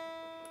there.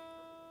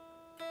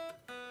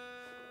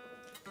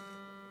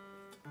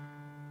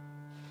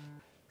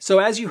 So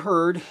as you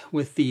heard,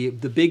 with the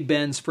big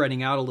bend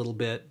spreading out a little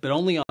bit, but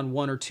only on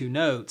 1 or 2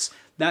 notes,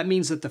 that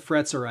means that the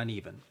frets are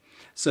uneven.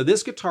 So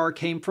this guitar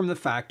came from the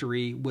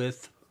factory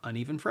with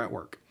uneven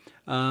fretwork.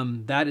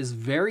 That is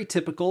very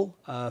typical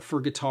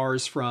for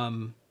guitars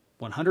from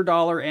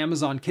 $100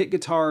 Amazon kit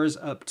guitars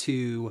up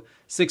to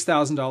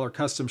 $6,000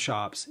 custom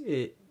shops.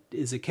 It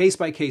is a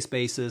case-by-case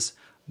basis.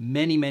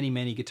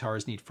 Many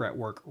guitars need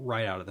fretwork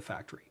right out of the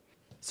factory.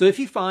 So if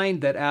you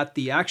find that at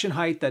the action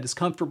height that is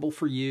comfortable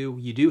for you,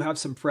 you do have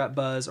some fret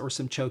buzz or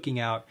some choking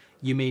out,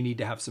 you may need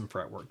to have some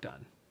fret work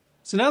done.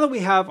 So now that we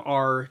have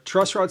our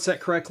truss rod set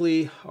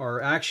correctly,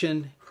 our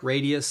action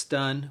radius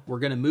done, we're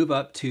going to move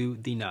up to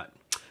the nut.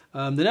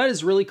 The nut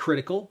is really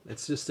critical.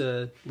 It's just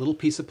a little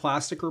piece of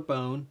plastic or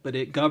bone, but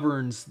it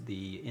governs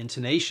the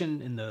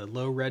intonation in the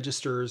low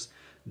registers,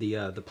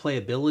 the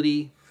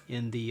playability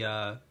in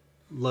the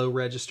low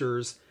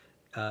registers,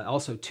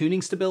 also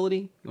tuning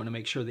stability. You want to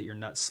make sure that your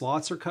nut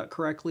slots are cut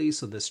correctly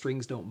so the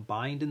strings don't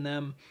bind in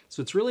them.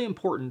 So it's really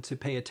important to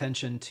pay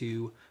attention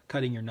to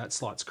cutting your nut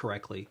slots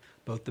correctly,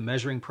 both the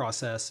measuring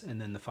process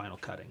and then the final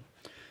cutting.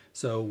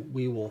 So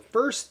we will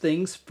first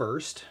things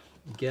first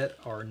get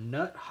our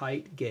nut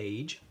height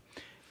gauge,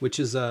 which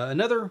is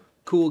another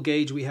cool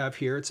gauge we have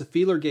here. It's a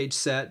feeler gauge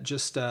set,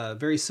 just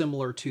very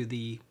similar to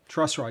the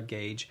truss rod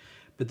gauge,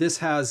 but this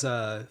has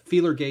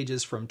feeler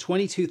gauges from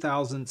 22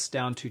 thousandths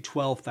down to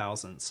 12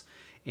 thousandths,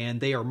 and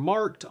they are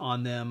marked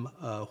on them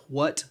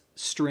what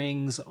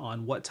strings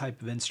on what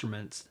type of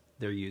instruments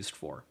they're used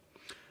for.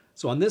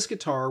 So on this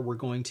guitar, we're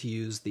going to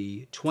use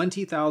the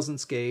 20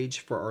 thousandths gauge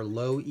for our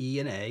low E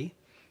and A.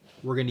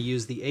 We're going to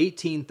use the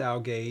 18 thou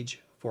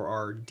gauge for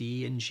our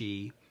D and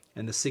G,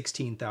 and the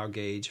 16 thou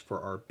gauge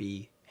for our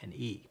B and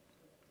E.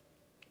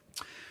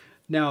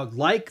 Now,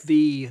 like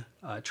the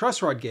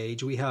truss rod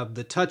gauge, we have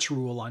the touch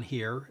rule on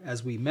here.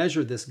 As we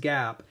measure this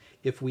gap,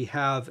 if we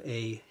have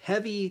a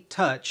heavy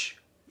touch,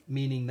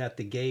 meaning that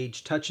the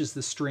gauge touches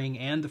the string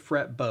and the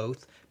fret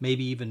both,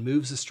 maybe even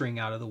moves the string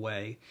out of the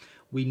way,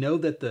 we know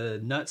that the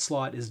nut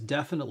slot is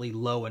definitely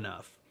low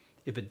enough.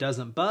 If it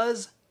doesn't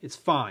buzz, it's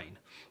fine.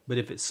 But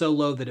if it's so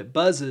low that it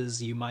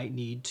buzzes, you might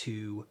need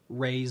to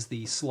raise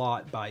the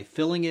slot by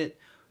filling it,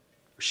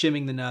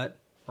 shimming the nut,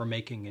 or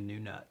making a new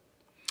nut.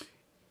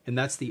 And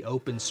that's the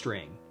open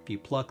string. If you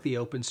pluck the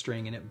open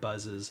string and it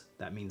buzzes,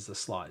 that means the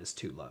slot is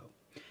too low.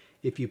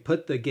 If you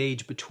put the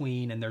gauge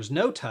between and there's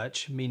no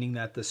touch, meaning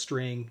that the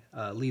string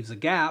leaves a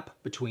gap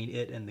between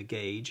it and the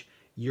gauge,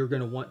 you're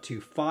going to want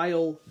to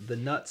file the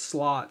nut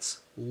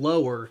slots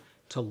lower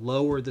to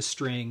lower the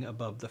string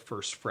above the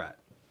first fret.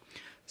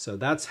 So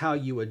that's how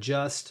you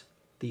adjust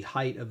the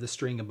height of the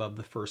string above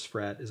the first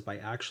fret, is by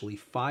actually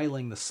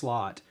filing the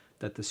slot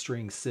that the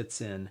string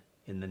sits in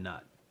the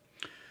nut.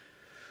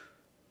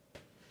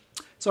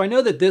 So I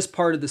know that this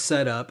part of the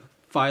setup,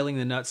 filing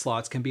the nut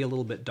slots, can be a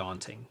little bit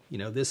daunting. You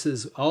know, this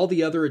is all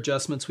the other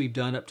adjustments we've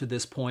done up to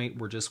this point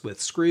were just with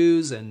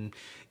screws, and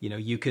you know,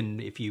 you can,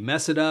 if you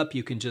mess it up,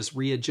 you can just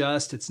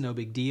readjust. It's no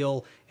big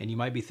deal. And you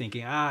might be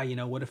thinking, you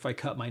know, what if I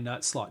cut my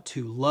nut slot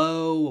too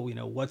low? You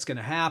know, what's going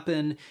to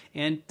happen?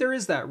 And there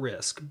is that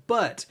risk,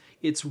 but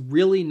it's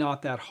really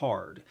not that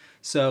hard.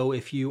 So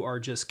if you are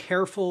just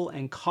careful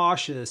and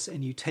cautious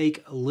and you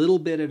take a little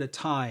bit at a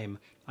time,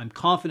 I'm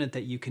confident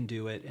that you can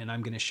do it, and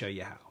I'm going to show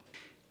you how.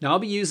 Now I'll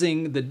be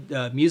using the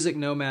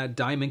MusicNomad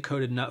diamond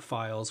coated nut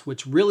files,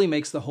 which really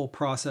makes the whole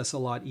process a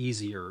lot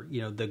easier.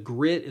 You know, the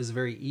grit is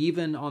very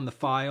even on the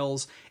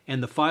files,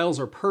 and the files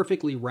are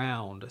perfectly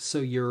round. So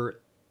you're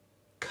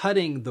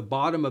cutting the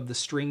bottom of the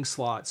string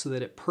slot so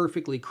that it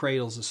perfectly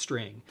cradles a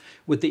string.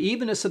 With the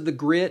evenness of the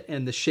grit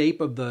and the shape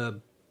of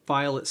the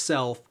file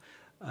itself,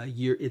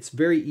 it's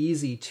very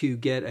easy to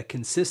get a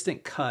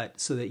consistent cut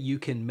so that you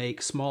can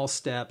make small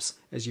steps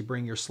as you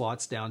bring your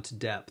slots down to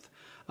depth.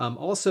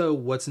 Also,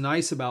 what's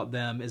nice about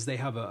them is they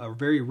have a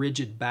very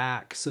rigid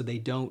back, so they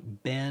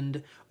don't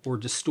bend or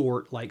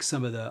distort like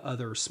some of the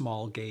other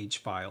small gauge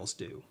files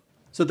do.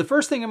 So the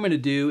first thing I'm going to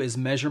do is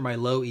measure my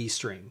low E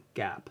string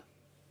gap.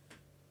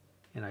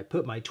 And I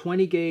put my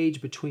 20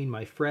 gauge between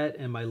my fret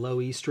and my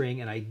low E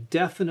string, and I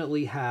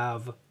definitely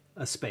have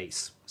a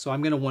space. So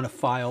I'm going to want to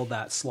file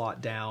that slot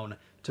down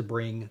to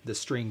bring the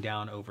string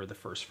down over the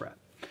first fret.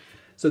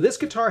 So this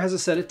guitar has a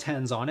set of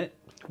 10s on it,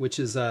 which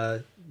is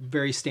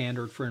very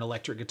standard for an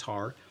electric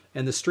guitar.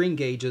 And the string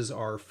gauges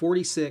are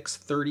 46,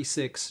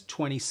 36,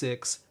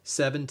 26,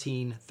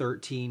 17,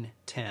 13,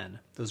 10.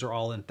 Those are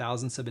all in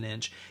thousandths of an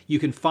inch. You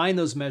can find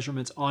those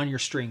measurements on your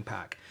string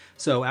pack.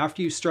 So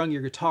after you've strung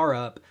your guitar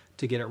up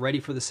to get it ready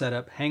for the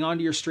setup, hang on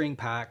to your string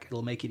pack.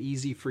 It'll make it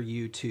easy for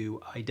you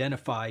to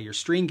identify your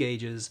string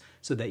gauges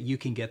so that you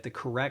can get the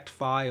correct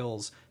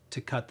files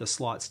to cut the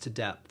slots to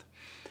depth.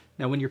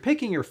 Now, when you're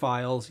picking your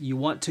files, you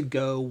want to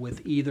go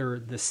with either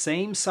the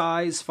same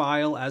size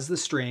file as the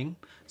string.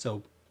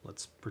 So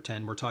let's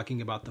pretend we're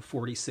talking about the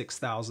 46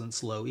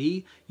 thousandths low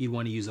E. You'd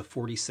want to use a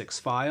 46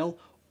 file,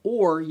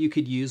 or you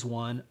could use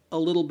one a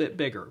little bit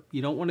bigger.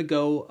 You don't want to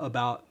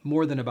go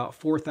more than about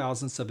 4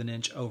 thousandths of an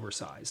inch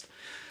oversized.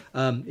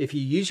 If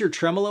you use your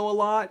tremolo a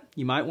lot,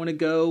 you might want to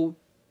go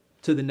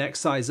to the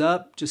next size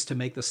up just to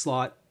make the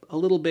slot a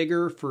little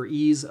bigger for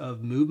ease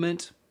of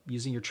movement.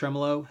 Using your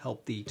tremolo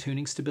help the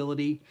tuning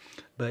stability,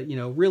 but you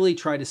know, really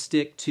try to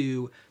stick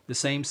to the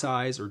same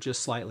size or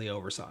just slightly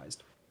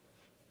oversized.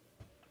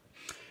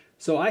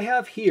 So I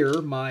have here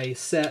my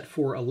set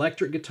for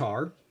electric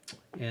guitar,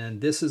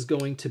 and this is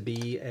going to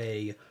be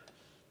a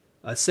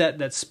set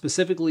that's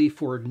specifically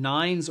for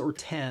 9s or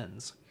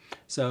 10s.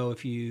 So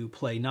if you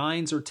play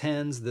 9s or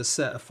 10s, this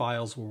set of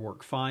files will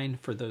work fine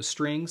for those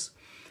strings.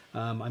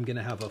 I'm going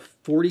to have a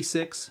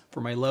 46 for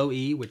my low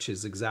E, which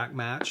is exact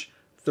match,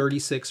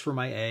 36 for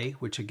my A,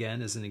 which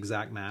again is an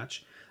exact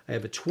match. I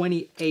have a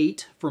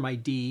 28 for my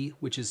D,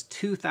 which is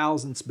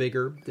 0.02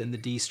 bigger than the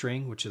D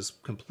string, which is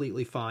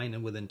completely fine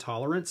and within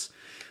tolerance.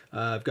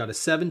 I've got a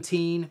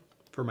 17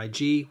 for my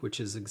G, which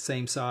is the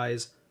same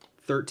size,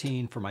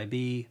 13 for my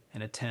B,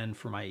 and a 10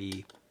 for my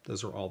E.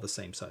 Those are all the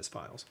same size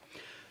files.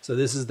 So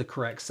this is the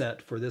correct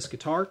set for this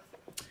guitar.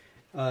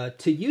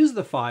 To use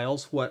the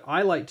files, what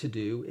I like to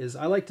do is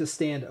I like to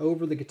stand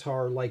over the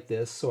guitar like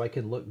this so I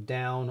can look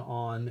down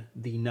on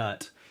the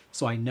nut.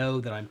 So I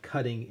know that I'm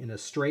cutting in a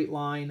straight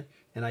line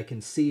and I can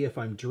see if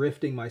I'm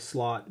drifting my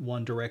slot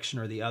one direction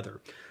or the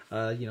other.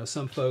 You know,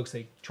 some folks,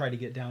 they try to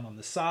get down on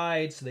the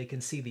side so they can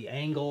see the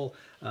angle,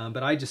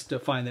 but I just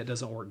find that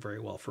doesn't work very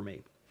well for me.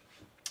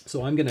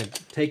 So I'm going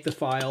to take the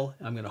file,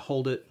 I'm going to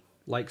hold it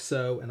like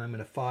so, and I'm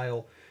going to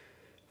file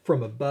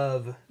from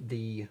above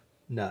the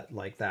nut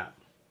like that.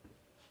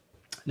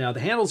 Now the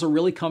handles are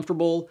really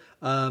comfortable,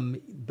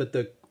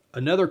 but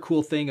another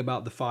cool thing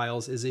about the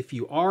files is if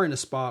you are in a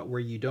spot where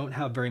you don't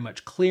have very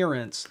much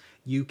clearance,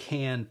 you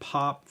can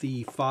pop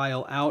the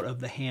file out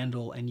of the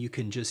handle and you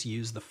can just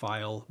use the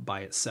file by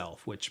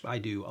itself, which I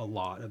do a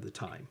lot of the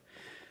time.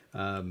 But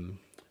I'm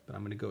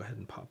going to go ahead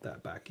and pop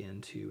that back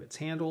into its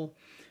handle.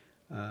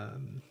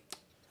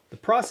 The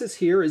process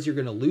here is you're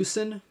going to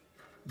loosen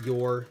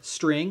your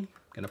string.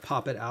 I'm going to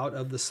pop it out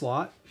of the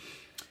slot.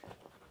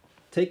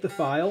 Take the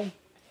file,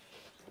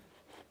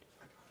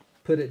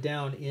 put it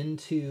down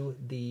into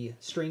the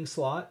string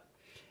slot,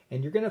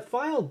 and you're going to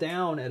file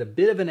down at a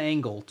bit of an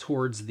angle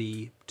towards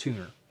the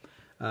tuner.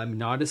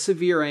 Not a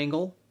severe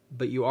angle,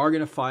 but you are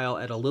going to file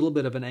at a little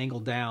bit of an angle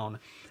down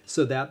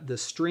so that the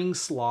string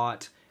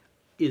slot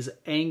is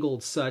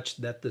angled such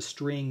that the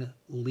string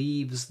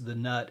leaves the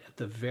nut at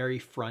the very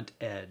front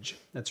edge.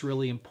 That's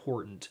really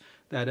important.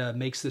 That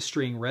makes the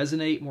string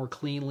resonate more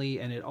cleanly,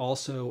 and it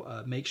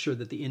also makes sure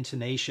that the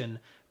intonation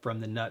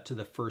from the nut to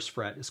the first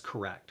fret is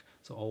correct.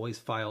 So always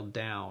file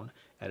down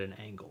at an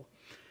angle.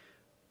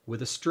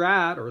 With a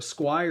Strat or a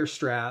Squier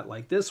Strat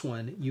like this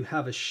one, you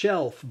have a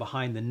shelf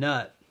behind the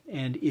nut,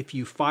 and if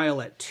you file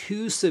at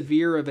too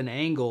severe of an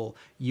angle,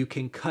 you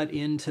can cut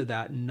into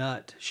that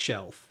nut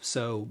shelf.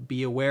 So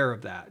be aware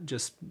of that.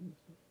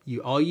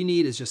 All you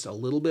need is just a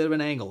little bit of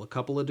an angle, a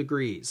couple of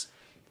degrees.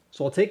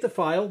 So I'll take the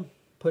file,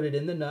 put it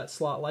in the nut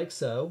slot like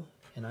so,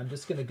 and I'm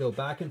just going to go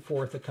back and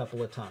forth a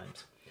couple of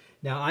times.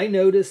 Now I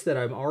notice that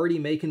I'm already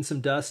making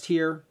some dust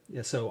here,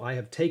 so I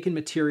have taken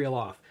material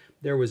off.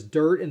 There was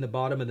dirt in the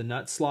bottom of the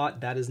nut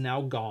slot. That is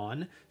now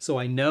gone, so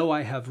I know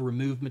I have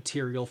removed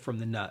material from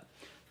the nut.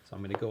 So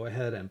I'm going to go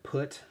ahead and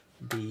put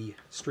the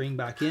string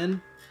back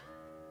in,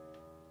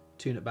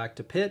 tune it back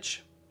to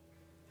pitch,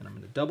 and I'm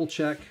going to double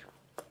check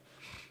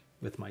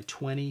with my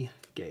 20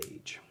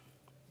 gauge.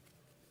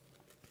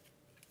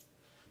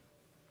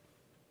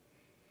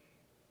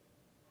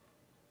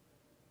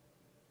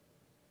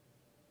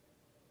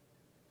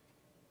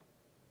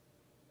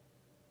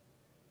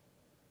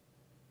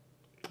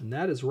 And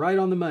that is right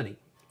on the money.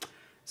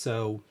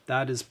 So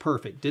that is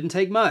perfect. Didn't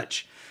take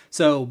much.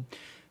 So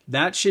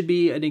that should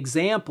be an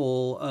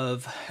example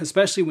of,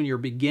 especially when you're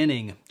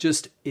beginning,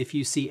 just if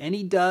you see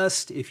any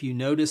dust, if you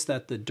notice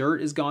that the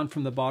dirt is gone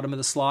from the bottom of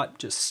the slot,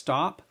 just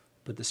stop,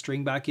 put the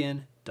string back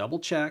in, double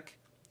check.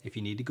 If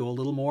you need to go a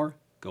little more,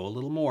 go a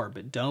little more,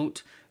 but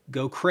don't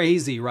go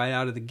crazy right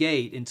out of the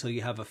gate until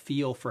you have a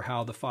feel for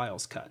how the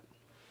file's cut.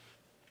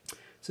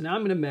 So now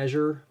I'm going to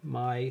measure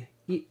my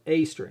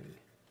A string.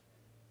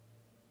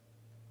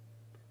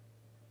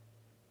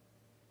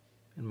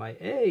 And my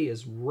A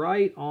is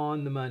right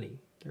on the money.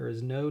 There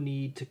is no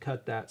need to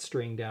cut that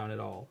string down at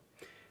all.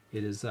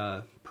 It is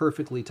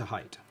perfectly to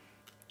height.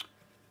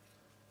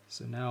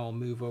 So now I'll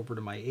move over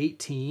to my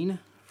 18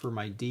 for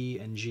my D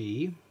and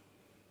G.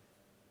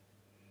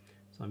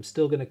 So I'm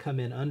still going to come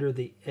in under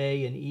the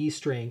A and E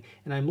string,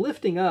 and I'm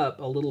lifting up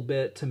a little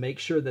bit to make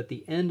sure that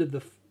the end of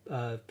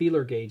the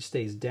feeler gauge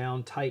stays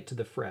down tight to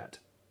the fret.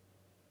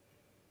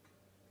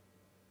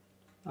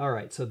 All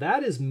right, so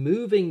that is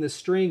moving the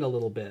string a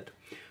little bit.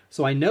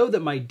 So I know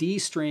that my D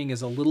string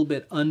is a little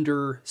bit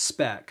under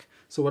spec.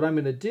 So what I'm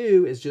going to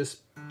do is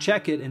just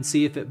check it and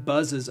see if it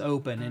buzzes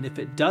open. And if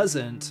it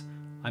doesn't,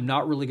 I'm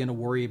not really going to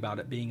worry about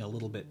it being a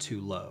little bit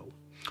too low.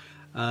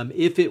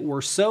 If it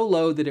were so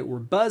low that it were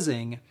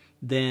buzzing,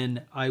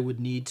 then I would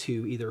need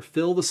to either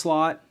fill the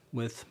slot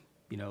with,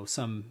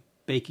 some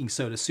baking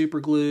soda super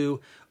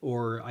glue,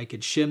 or I could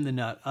shim the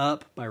nut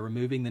up by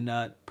removing the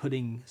nut,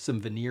 putting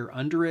some veneer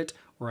under it,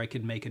 or I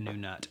could make a new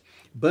nut.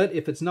 But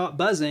if it's not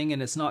buzzing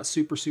and it's not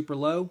super, super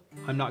low,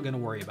 I'm not going to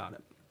worry about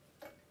it.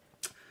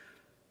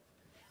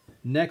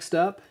 Next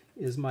up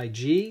is my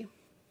G.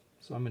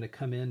 So I'm going to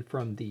come in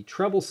from the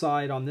treble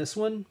side on this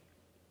one.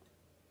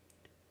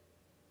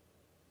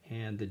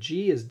 And the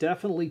G is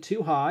definitely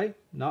too high,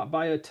 not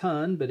by a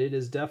ton, but it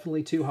is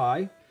definitely too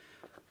high.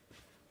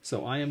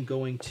 So I am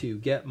going to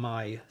get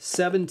my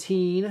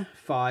 17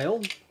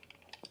 file,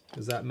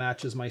 because that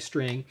matches my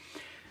string.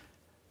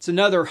 It's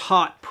another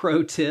hot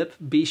pro tip.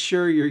 Be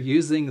sure you're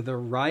using the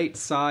right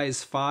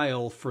size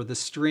file for the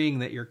string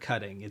that you're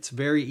cutting. It's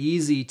very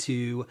easy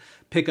to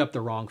pick up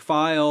the wrong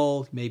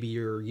file. Maybe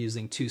you're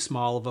using too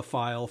small of a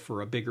file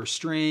for a bigger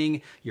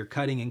string. You're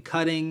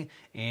cutting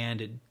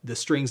and the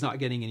string's not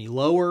getting any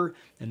lower,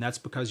 and that's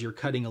because you're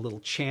cutting a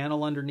little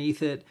channel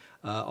underneath it.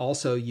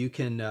 Also, you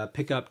can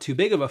pick up too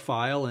big of a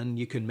file and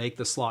you can make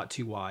the slot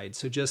too wide.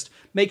 So just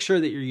make sure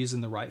that you're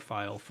using the right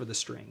file for the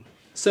string.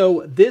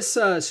 So this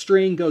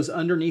string goes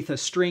underneath a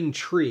string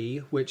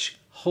tree, which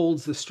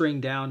holds the string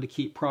down to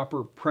keep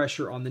proper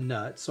pressure on the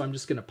nut. So I'm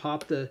just going to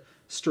pop the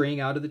string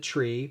out of the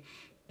tree,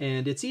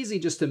 and it's easy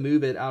just to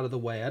move it out of the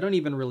way. I don't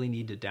even really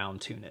need to down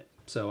tune it.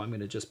 So I'm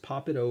going to just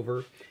pop it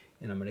over,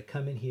 and I'm going to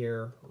come in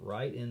here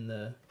right in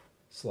the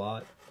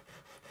slot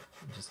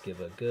and just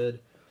give a good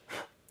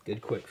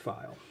quick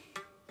file.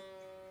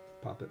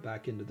 Pop it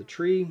back into the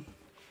tree.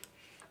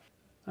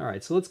 All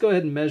right, so let's go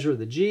ahead and measure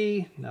the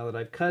G now that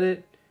I've cut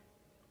it.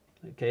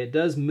 Okay, it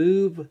does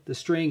move the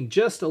string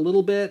just a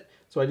little bit,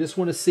 so I just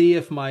want to see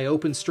if my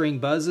open string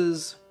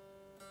buzzes,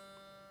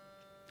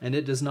 and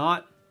it does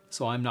not,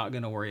 so I'm not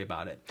going to worry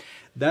about it.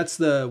 That's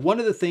one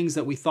of the things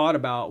that we thought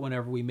about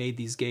whenever we made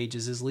these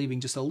gauges, is leaving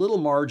just a little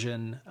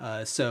margin,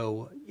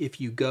 so if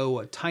you go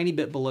a tiny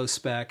bit below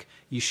spec,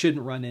 you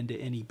shouldn't run into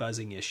any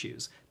buzzing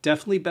issues.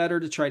 Definitely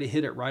better to try to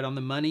hit it right on the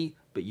money,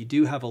 but you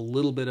do have a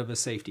little bit of a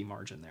safety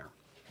margin there.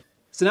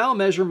 So now I'll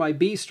measure my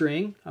B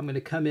string. I'm going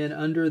to come in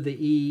under the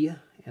E,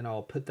 and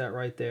I'll put that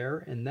right there,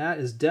 and that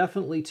is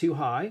definitely too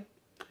high.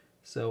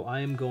 So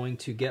I am going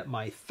to get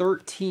my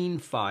 13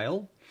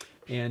 file,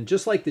 and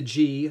just like the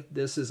G,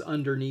 this is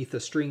underneath a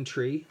string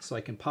tree, so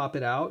I can pop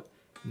it out,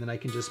 and then I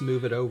can just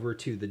move it over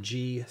to the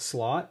G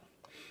slot.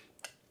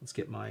 Let's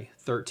get my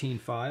 13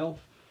 file,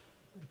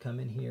 come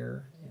in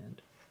here,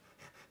 and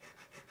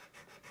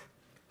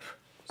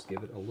just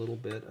give it a little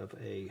bit of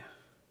a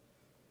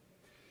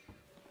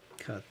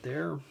cut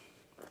there.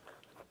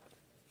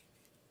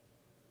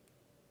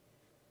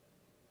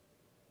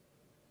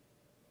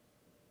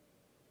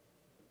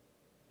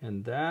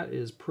 And that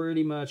is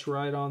pretty much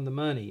right on the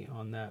money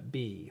on that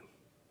B.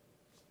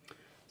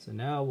 So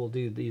now we'll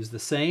use the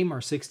same,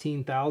 our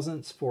 16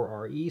 thousandths for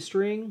our E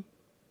string,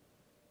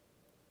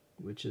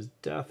 which is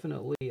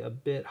definitely a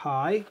bit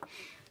high.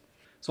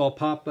 So I'll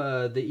pop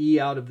the E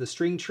out of the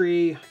string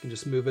tree. I can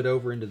just move it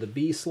over into the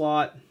B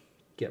slot,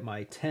 get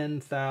my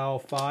 10 thou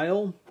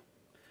file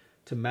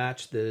to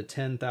match the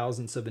 10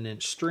 thousandths of an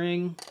inch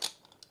string.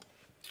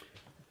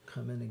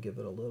 Come in and give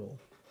it a little.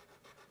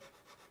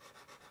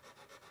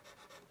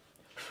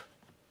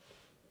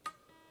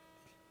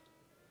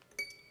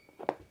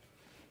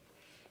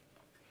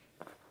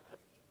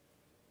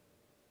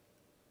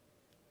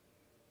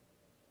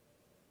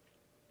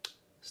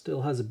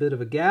 Still has a bit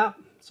of a gap,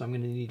 so I'm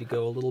going to need to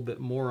go a little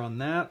bit more on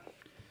that.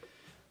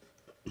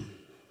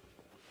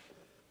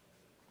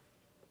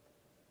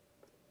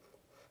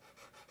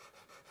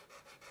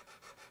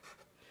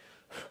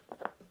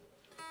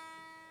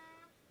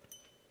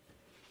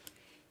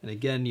 And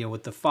again,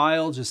 with the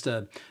file, just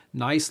a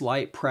nice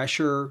light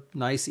pressure,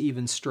 nice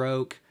even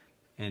stroke,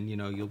 and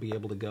you'll be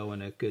able to go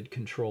in a good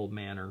controlled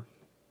manner.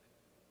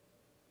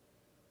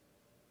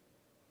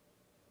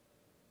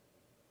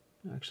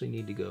 I actually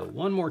need to go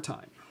one more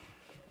time.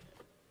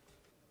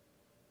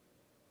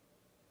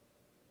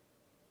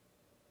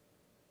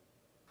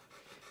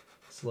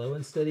 Slow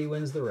and steady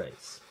wins the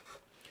race.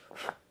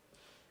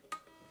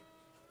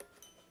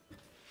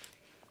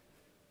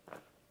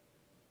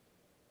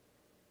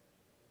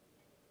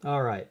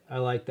 All right, I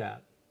like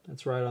that.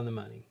 That's right on the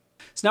money.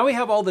 So now we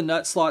have all the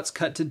nut slots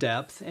cut to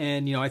depth,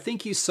 and I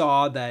think you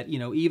saw that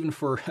even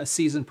for a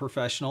seasoned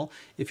professional,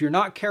 if you're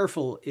not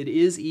careful, it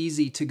is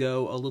easy to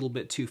go a little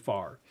bit too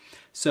far.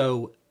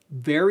 So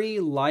very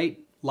light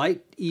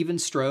even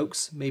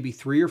strokes, maybe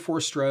 3 or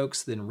 4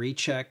 strokes, then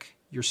recheck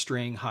your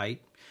string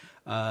height.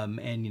 And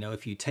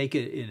if you take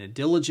it in a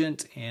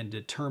diligent and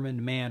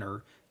determined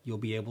manner, you'll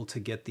be able to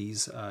get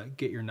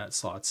your nut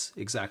slots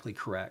exactly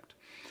correct.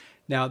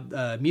 Now,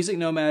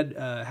 MusicNomad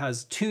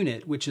has Tune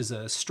It, which is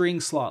a string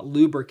slot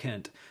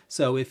lubricant.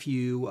 So if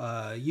you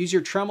use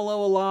your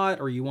tremolo a lot,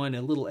 or you want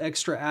a little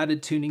extra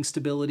added tuning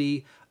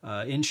stability,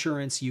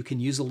 insurance, you can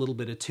use a little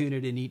bit of Tune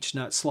It in each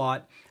nut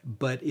slot.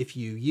 But if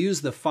you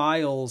use the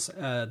files,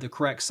 the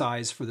correct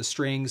size for the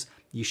strings,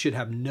 you should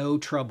have no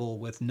trouble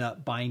with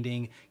nut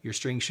binding. Your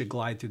string should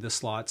glide through the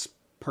slots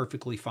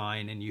perfectly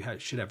fine, and you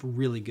should have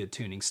really good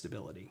tuning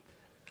stability.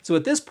 So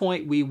at this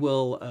point, we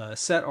will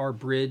set our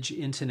bridge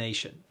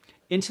intonation.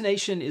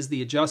 Intonation is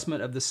the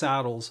adjustment of the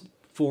saddles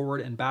forward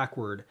and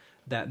backward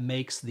that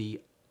makes the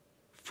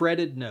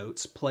fretted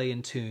notes play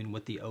in tune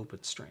with the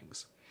open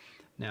strings.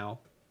 Now,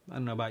 I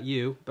don't know about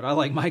you, but I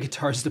like my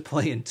guitars to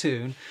play in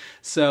tune.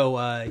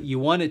 So you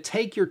want to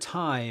take your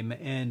time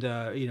and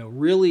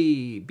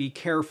really be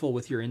careful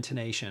with your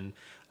intonation.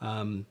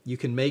 You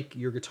can make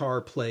your guitar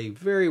play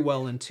very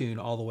well in tune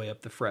all the way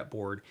up the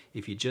fretboard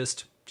if you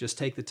just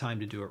take the time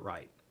to do it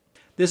right.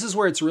 This is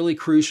where it's really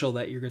crucial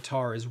that your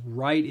guitar is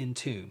right in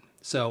tune.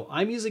 So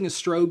I'm using a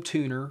strobe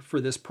tuner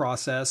for this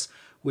process,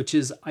 which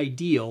is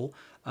ideal.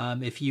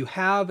 If you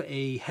have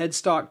a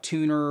headstock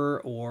tuner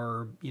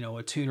or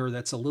a tuner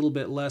that's a little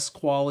bit less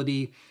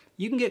quality,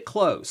 you can get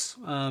close.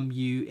 And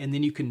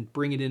then you can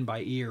bring it in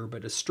by ear,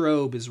 but a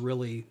strobe is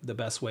really the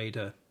best way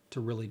to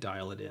really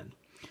dial it in.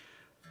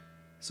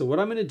 So what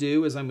I'm going to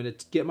do is I'm going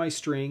to get my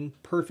string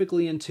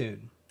perfectly in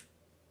tune.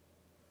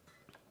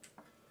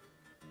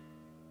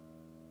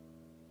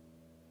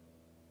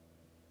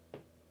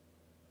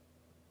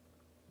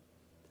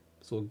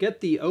 So we'll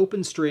get the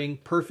open string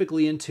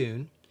perfectly in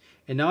tune.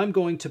 And now I'm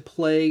going to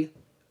play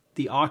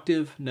the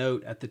octave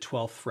note at the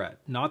 12th fret,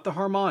 not the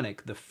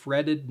harmonic, the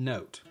fretted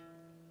note.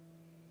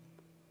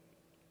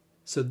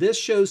 So this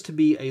shows to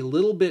be a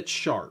little bit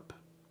sharp.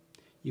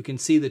 You can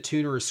see the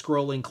tuner is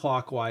scrolling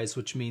clockwise,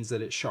 which means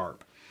that it's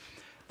sharp.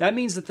 That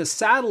means that the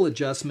saddle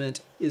adjustment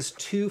is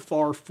too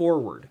far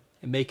forward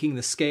and making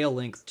the scale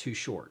length too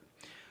short.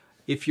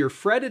 If your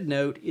fretted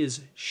note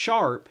is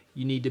sharp,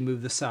 you need to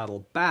move the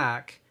saddle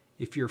back.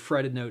 If your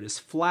fretted note is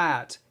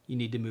flat, you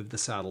need to move the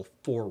saddle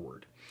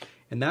forward.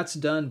 And that's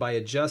done by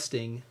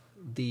adjusting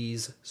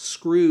these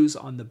screws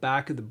on the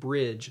back of the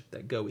bridge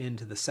that go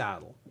into the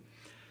saddle.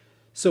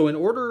 So in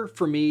order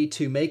for me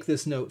to make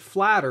this note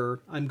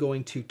flatter, I'm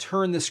going to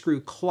turn the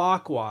screw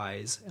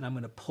clockwise and I'm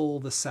going to pull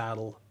the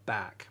saddle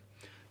back.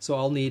 So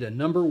I'll need a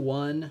number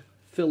 1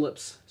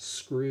 Phillips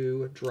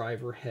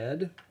screwdriver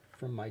head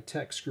from my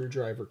Tech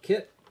screwdriver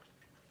kit.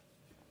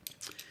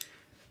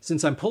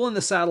 Since I'm pulling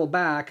the saddle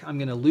back, I'm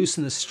going to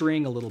loosen the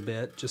string a little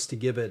bit just to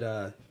give it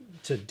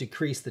to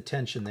decrease the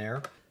tension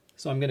there.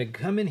 So I'm going to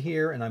come in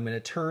here and I'm going to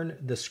turn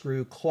the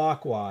screw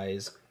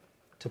clockwise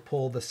to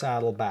pull the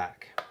saddle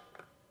back.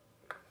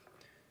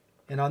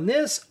 And on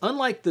this,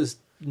 unlike the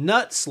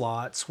nut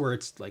slots where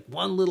it's like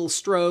one little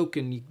stroke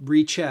and you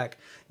recheck,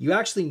 you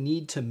actually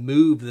need to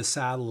move the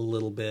saddle a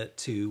little bit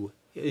to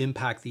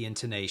impact the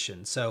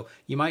intonation. So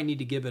you might need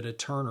to give it a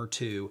turn or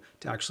two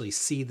to actually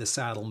see the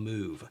saddle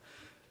move.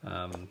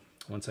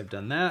 Once I've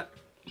done that,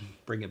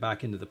 bring it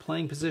back into the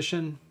playing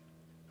position,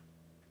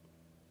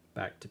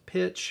 back to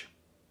pitch.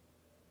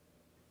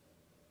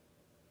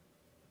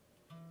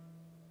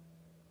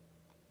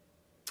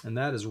 And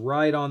that is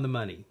right on the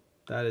money.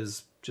 That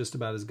is just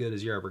about as good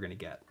as you're ever going to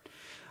get.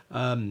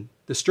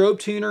 The strobe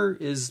tuner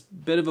is a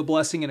bit of a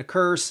blessing and a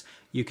curse.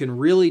 You can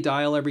really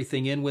dial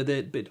everything in with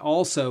it, but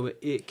also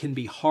it can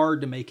be hard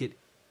to make it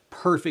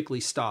perfectly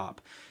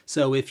stop.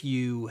 So if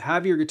you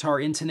have your guitar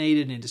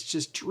intonated and it's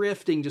just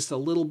drifting just a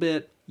little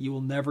bit, you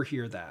will never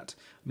hear that.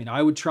 I mean,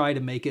 I would try to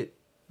make it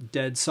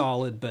dead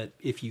solid, but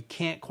if you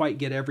can't quite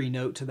get every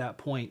note to that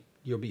point,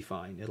 you'll be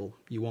fine.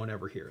 You won't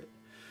ever hear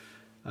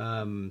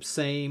it.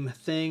 Same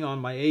thing on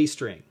my A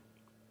string.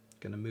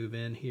 Gonna move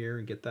in here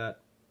and get that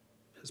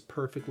as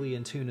perfectly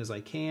in tune as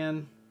I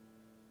can.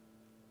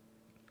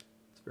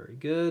 It's very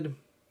good.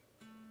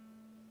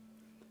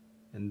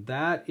 And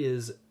that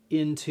is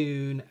in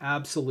tune,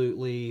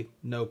 absolutely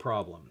no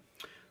problem.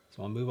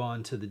 So I'll move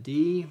on to the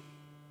D.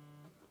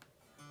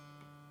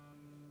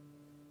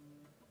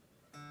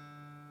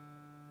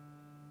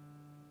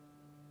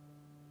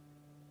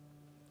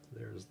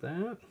 There's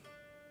that.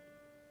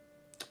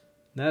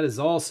 That is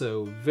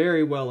also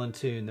very well in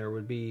tune. There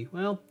would be,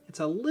 well, it's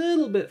a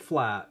little bit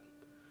flat.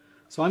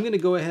 So I'm going to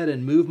go ahead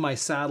and move my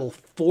saddle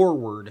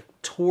forward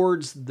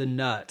towards the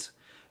nut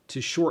to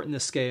shorten the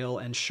scale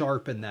and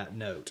sharpen that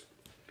note.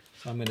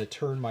 So I'm going to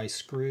turn my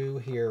screw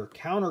here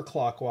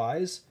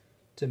counterclockwise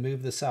to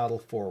move the saddle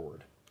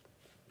forward.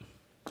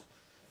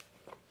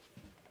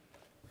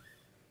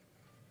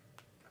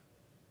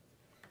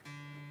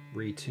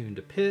 Retune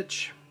to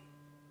pitch.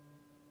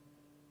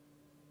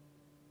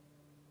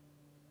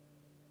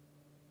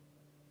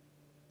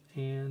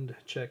 And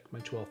check my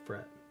 12th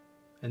fret.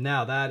 And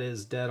now that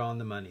is dead on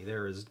the money.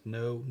 There is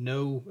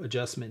no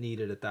adjustment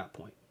needed at that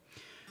point.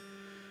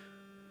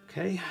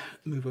 Okay,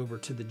 move over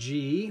to the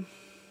G.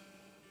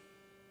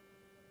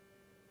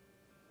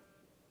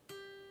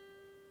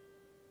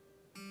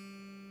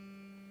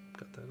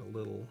 Got that a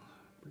little,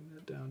 bring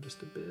that down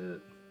just a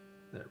bit.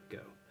 There we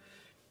go.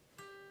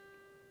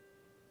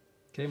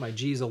 Okay, my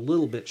G's a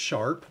little bit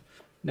sharp.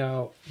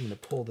 Now I'm going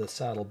to pull the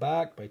saddle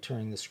back by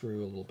turning the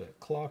screw a little bit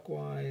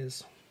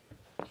clockwise.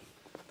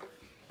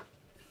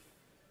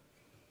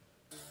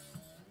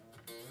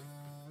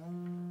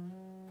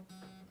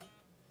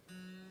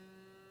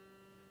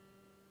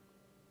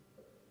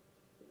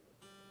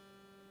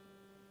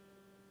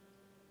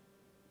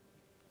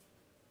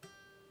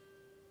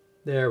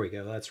 There we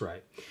go, that's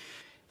right.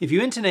 If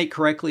you intonate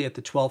correctly at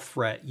the 12th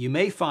fret, you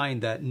may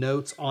find that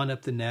notes on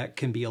up the neck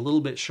can be a little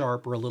bit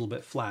sharp or a little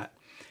bit flat.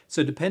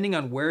 So depending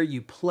on where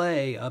you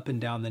play up and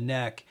down the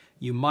neck,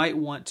 you might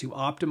want to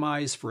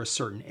optimize for a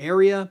certain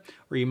area,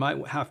 or you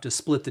might have to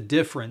split the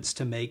difference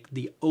to make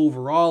the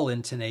overall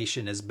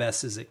intonation as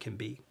best as it can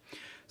be.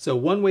 So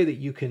one way that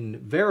you can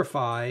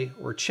verify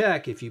or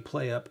check if you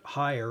play up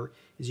higher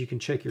is you can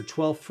check your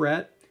 12th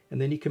fret, and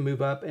then you can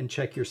move up and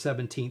check your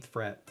 17th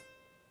fret.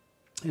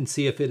 and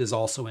see if it is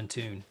also in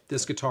tune.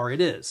 This guitar,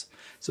 it is.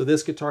 So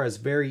this guitar has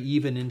very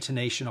even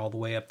intonation all the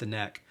way up the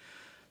neck.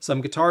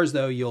 Some guitars,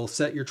 though, you'll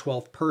set your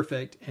 12th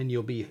perfect and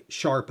you'll be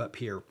sharp up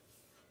here.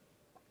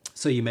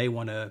 So you may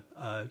want to,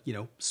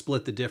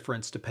 split the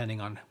difference depending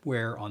on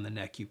where on the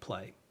neck you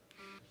play.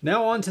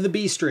 Now on to the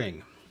B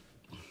string.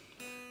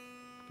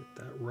 Get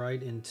that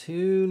right in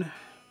tune.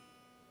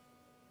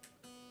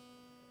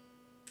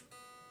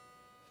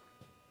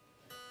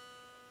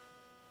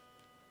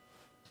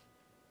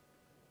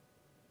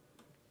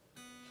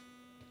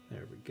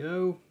 There we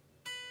go.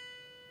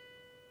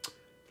 A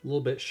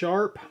little bit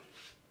sharp,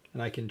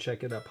 and I can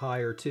check it up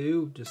higher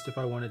too, just if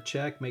I want to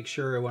check, make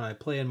sure when I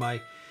play in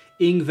my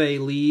Yngwie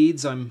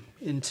leads, I'm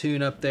in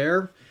tune up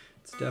there.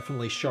 It's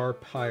definitely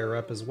sharp higher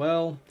up as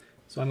well.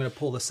 So I'm going to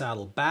pull the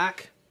saddle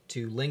back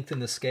to lengthen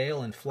the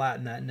scale and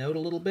flatten that note a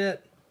little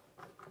bit.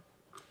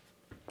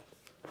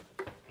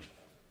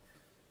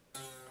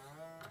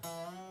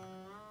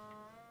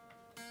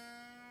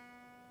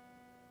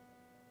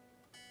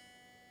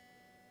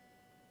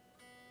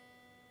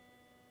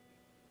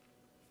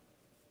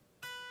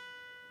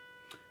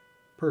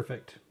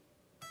 Perfect.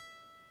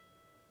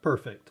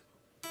 Perfect.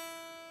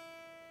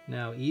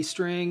 Now E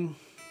string.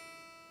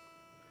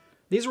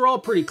 These are all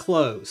pretty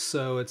close,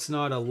 so it's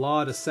not a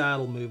lot of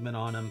saddle movement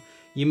on them.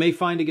 You may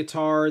find a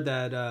guitar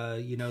that,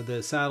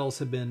 the saddles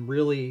have been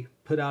really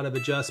put out of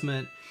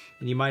adjustment,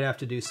 and you might have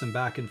to do some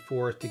back and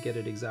forth to get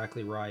it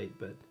exactly right,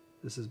 but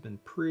this has been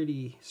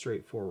pretty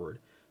straightforward.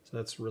 So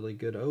that's really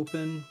good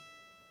open.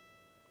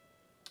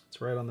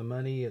 It's right on the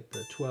money at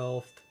the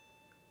 12th.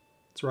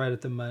 It's right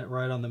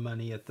on the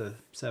money at the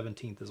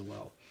 17th as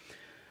well.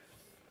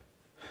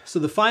 So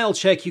the final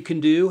check you can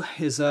do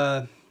is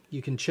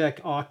you can check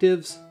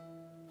octaves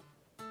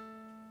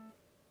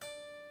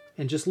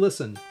and just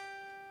listen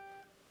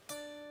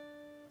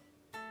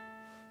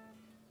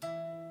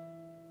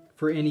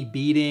for any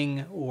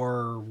beating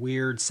or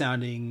weird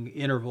sounding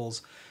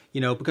intervals.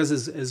 Because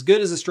as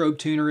good as a strobe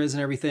tuner is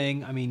and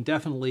everything, I mean,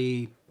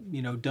 definitely,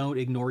 don't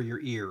ignore your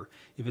ear.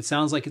 If it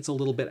sounds like it's a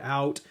little bit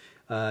out,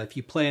 if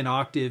you play an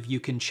octave, you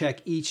can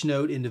check each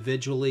note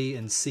individually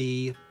and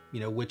see,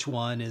 which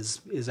one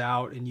is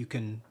out, and you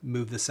can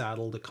move the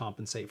saddle to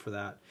compensate for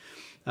that.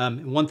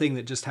 One thing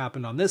that just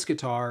happened on this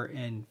guitar,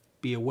 and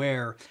be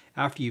aware,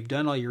 after you've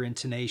done all your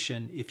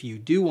intonation, if you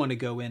do want to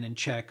go in and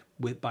check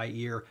by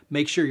ear,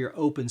 make sure your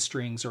open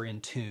strings are in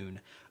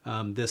tune.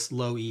 This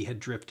low E had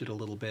drifted a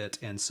little bit,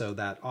 and so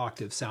that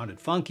octave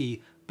sounded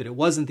funky, but it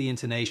wasn't the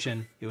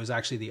intonation, it was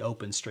actually the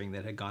open string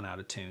that had gone out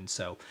of tune.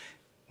 So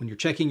when you're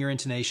checking your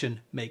intonation,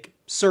 make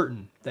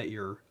certain that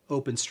your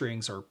open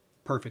strings are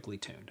perfectly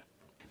tuned.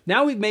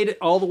 Now we've made it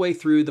all the way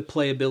through the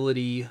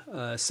playability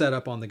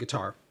setup on the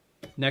guitar.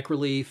 Neck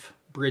relief,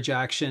 bridge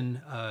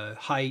action,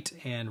 height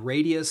and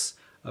radius.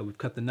 We've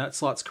cut the nut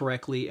slots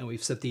correctly, and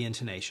we've set the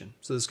intonation.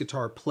 So this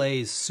guitar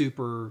plays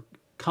super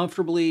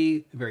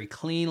comfortably, very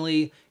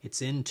cleanly.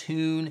 It's in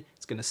tune.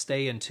 It's going to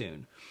stay in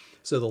tune.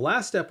 So the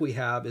last step we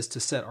have is to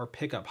set our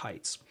pickup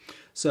heights.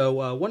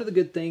 So one of the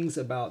good things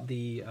about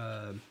the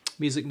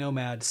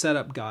MusicNomad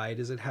setup guide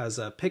is it has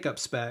pickup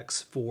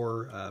specs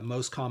for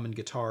most common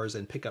guitars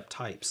and pickup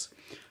types.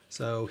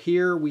 So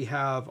here we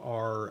have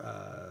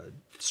our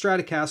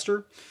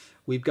Stratocaster.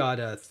 We've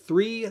got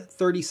 3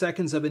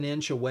 32nds of an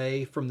inch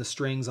away from the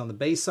strings on the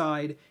bass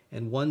side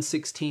and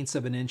 1/16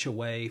 of an inch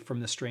away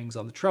from the strings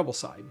on the treble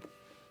side.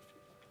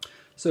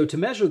 So to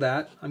measure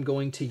that, I'm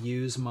going to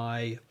use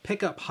my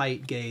pickup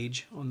height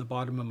gauge on the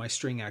bottom of my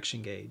string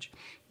action gauge.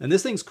 And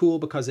this thing's cool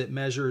because it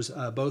measures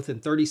both in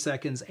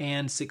 32nds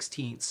and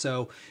 16ths,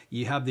 so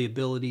you have the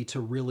ability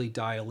to really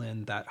dial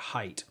in that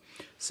height.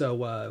 So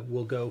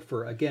we'll go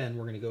for, again,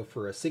 we're going to go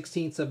for a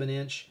 1/16 of an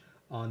inch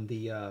on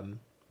the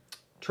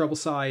treble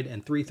side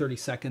and 3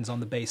 32nds on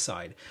the bass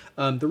side.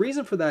 The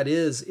reason for that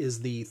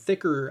is the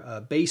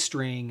thicker bass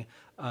string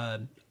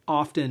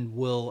often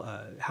will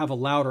have a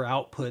louder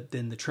output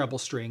than the treble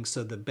string,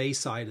 so the bass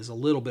side is a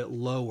little bit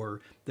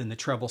lower than the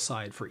treble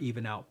side for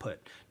even output.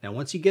 Now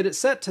once you get it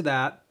set to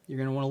that, you're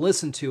going to want to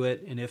listen to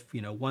it, and if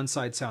one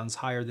side sounds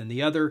higher than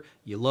the other,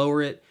 you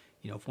lower it.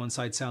 If one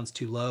side sounds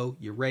too low,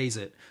 you raise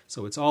it.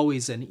 So it's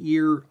always an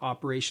ear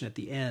operation at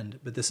the end,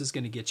 but this is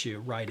going to get you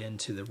right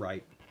into the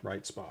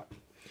right spot.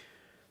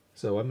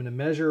 So I'm going to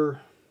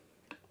measure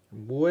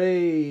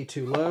way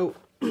too low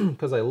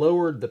because I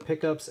lowered the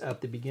pickups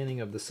at the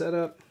beginning of the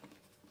setup.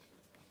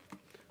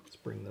 Let's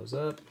bring those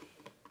up.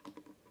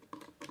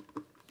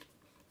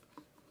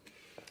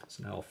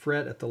 So now I'll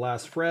fret at the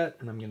last fret,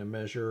 and I'm going to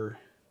measure.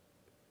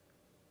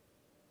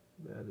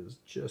 That is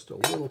just a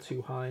little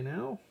too high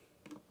now.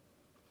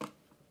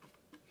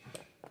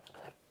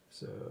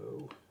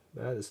 So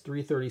that is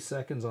 3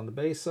 32nds on the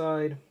bass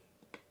side.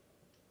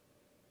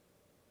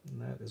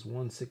 And that is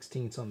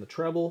 1/16 on the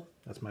treble.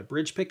 That's my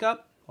bridge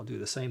pickup. I'll do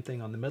the same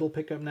thing on the middle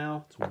pickup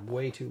now. It's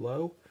way too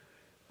low.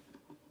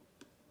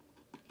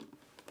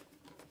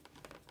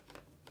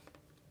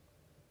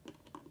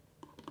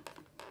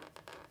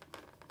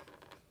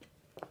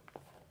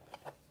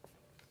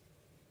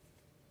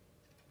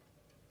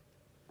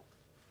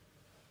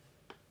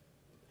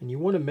 And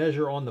you want to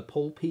measure on the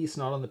pole piece,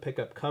 not on the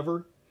pickup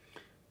cover,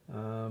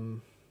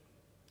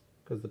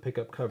 because the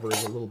pickup cover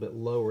is a little bit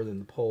lower than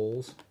the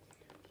poles.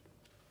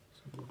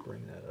 So we'll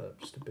bring that up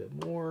just a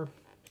bit more.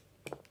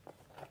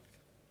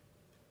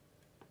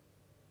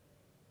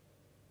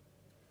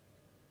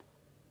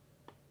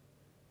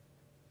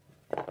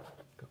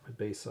 Got my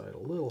bass side a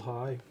little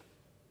high.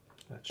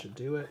 That should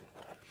do it.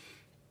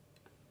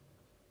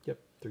 Yep,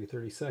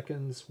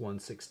 3/32,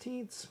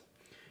 1/16.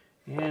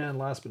 And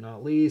last but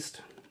not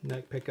least,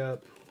 neck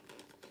pickup.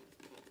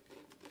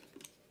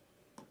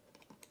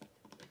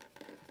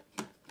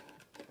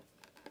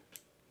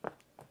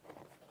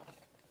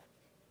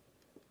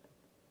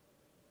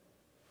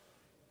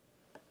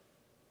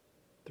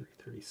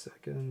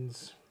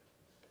 Seconds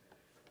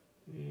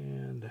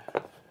and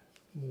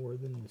more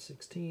than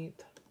 1/16.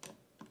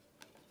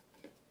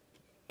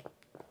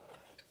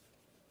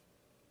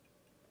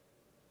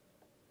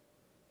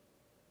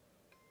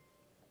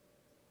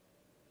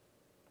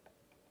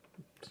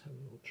 Oops, having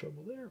a little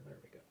trouble there. There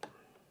we go.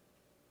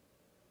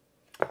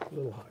 A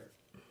little higher.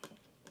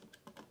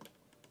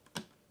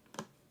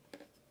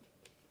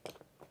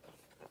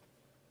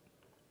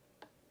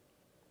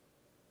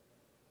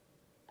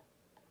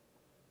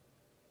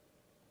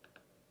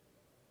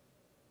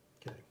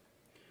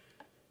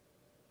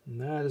 And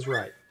that is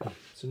right.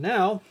 So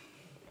now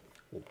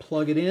we'll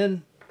plug it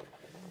in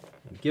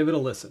and give it a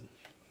listen.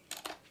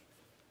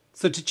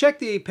 So to check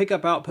the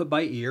pickup output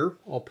by ear,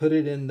 I'll put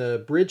it in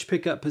the bridge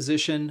pickup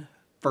position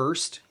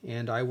first,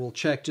 and I will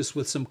check just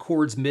with some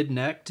chords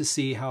mid-neck to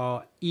see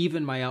how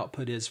even my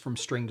output is from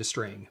string to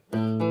string.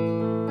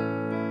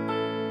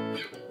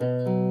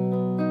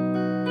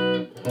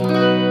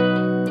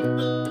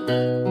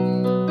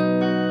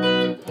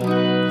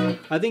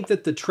 I think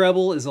that the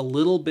treble is a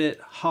little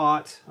bit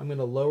hot. I'm going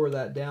to lower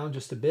that down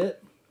just a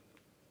bit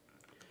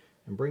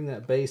and bring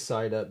that bass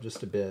side up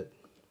just a bit.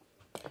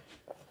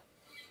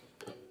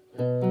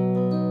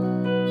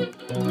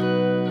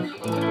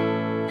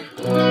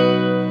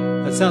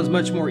 That sounds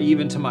much more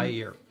even to my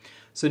ear.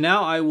 So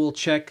now I will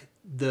check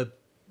the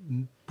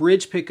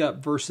bridge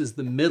pickup versus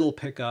the middle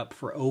pickup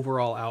for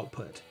overall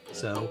output.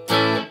 So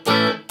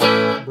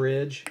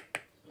bridge,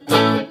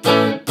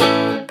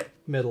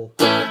 middle,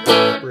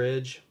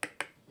 bridge.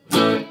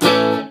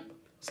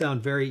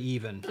 Sound very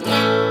even. So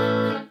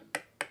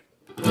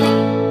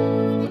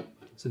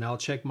now I'll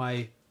check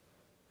my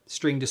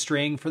string to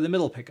string for the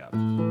middle pickup.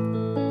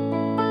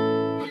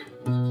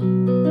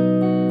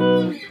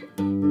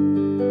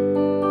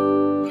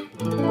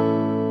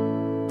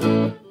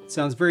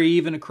 Sounds very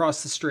even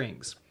across the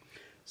strings.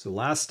 So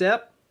last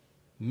step,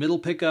 middle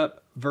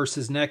pickup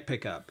versus neck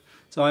pickup.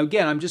 So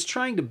again, I'm just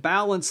trying to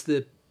balance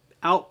the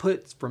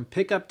output from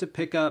pickup to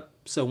pickup.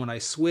 So when I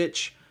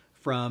switch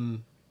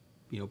from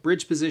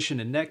bridge position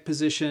to neck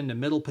position to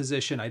middle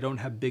position, I don't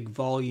have big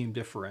volume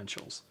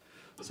differentials.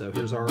 So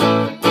here's our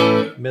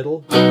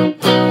middle,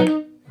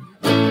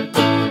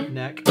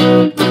 neck,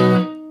 the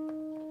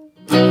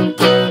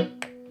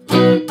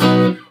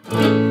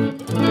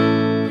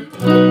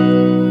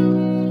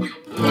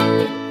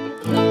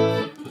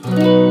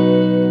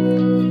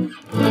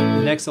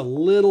neck's a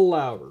little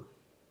louder.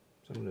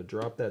 So I'm going to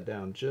drop that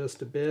down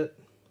just a bit.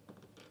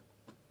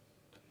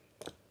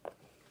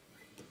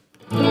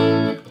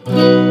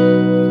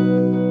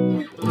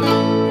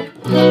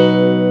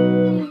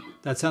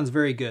 That sounds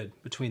very good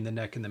between the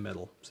neck and the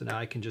middle. So now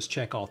I can just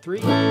check all three.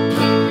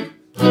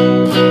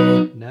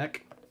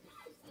 Neck,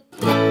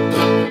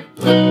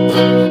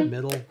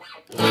 middle,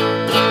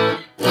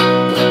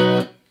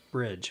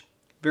 bridge.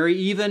 Very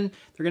even.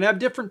 They're going to have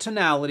different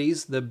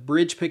tonalities. The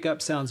bridge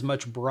pickup sounds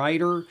much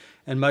brighter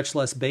and much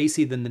less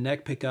bassy than the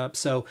neck pickup.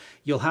 So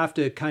you'll have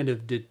to kind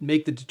of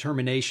make the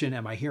determination,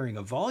 am I hearing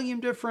a volume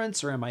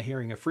difference or am I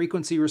hearing a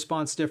frequency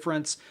response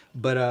difference?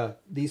 But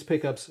these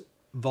pickups,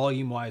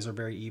 volume-wise, are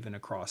very even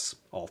across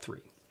all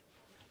three.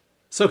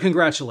 So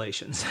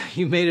congratulations.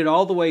 You made it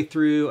all the way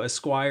through a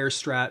Squier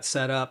Strat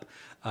setup.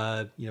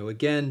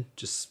 Again,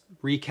 just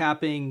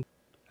recapping,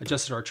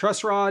 adjusted our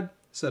truss rod,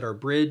 set our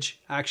bridge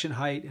action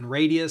height and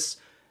radius,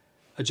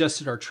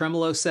 adjusted our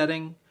tremolo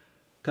setting,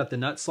 cut the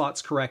nut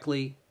slots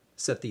correctly,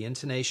 set the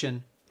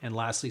intonation, and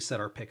lastly set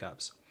our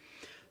pickups.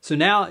 So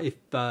now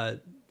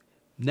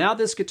now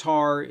this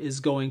guitar is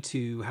going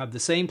to have the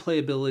same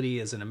playability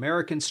as an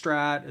American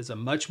Strat, as a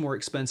much more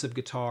expensive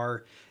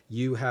guitar.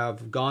 You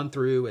have gone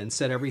through and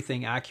set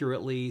everything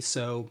accurately,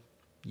 so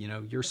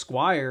your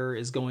Squier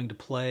is going to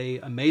play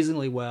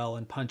amazingly well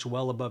and punch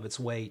well above its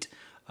weight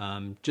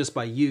just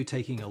by you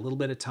taking a little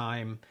bit of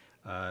time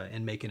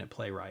and making it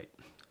play right.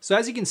 So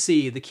as you can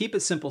see, the Keep It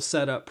Simple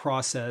setup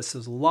process,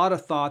 there's a lot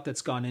of thought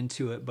that's gone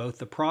into it, both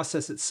the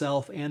process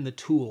itself and the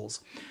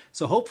tools.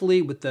 So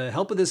hopefully with the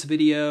help of this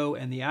video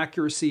and the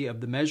accuracy of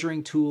the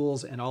measuring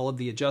tools and all of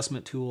the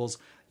adjustment tools,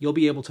 you'll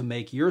be able to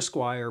make your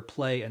Squier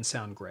play and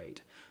sound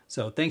great.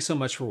 So thanks so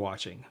much for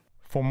watching.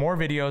 For more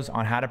videos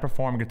on how to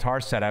perform guitar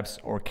setups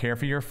or care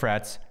for your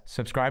frets,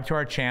 subscribe to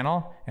our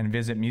channel and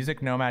visit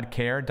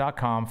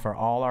musicnomadcare.com for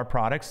all our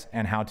products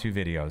and how-to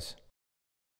videos.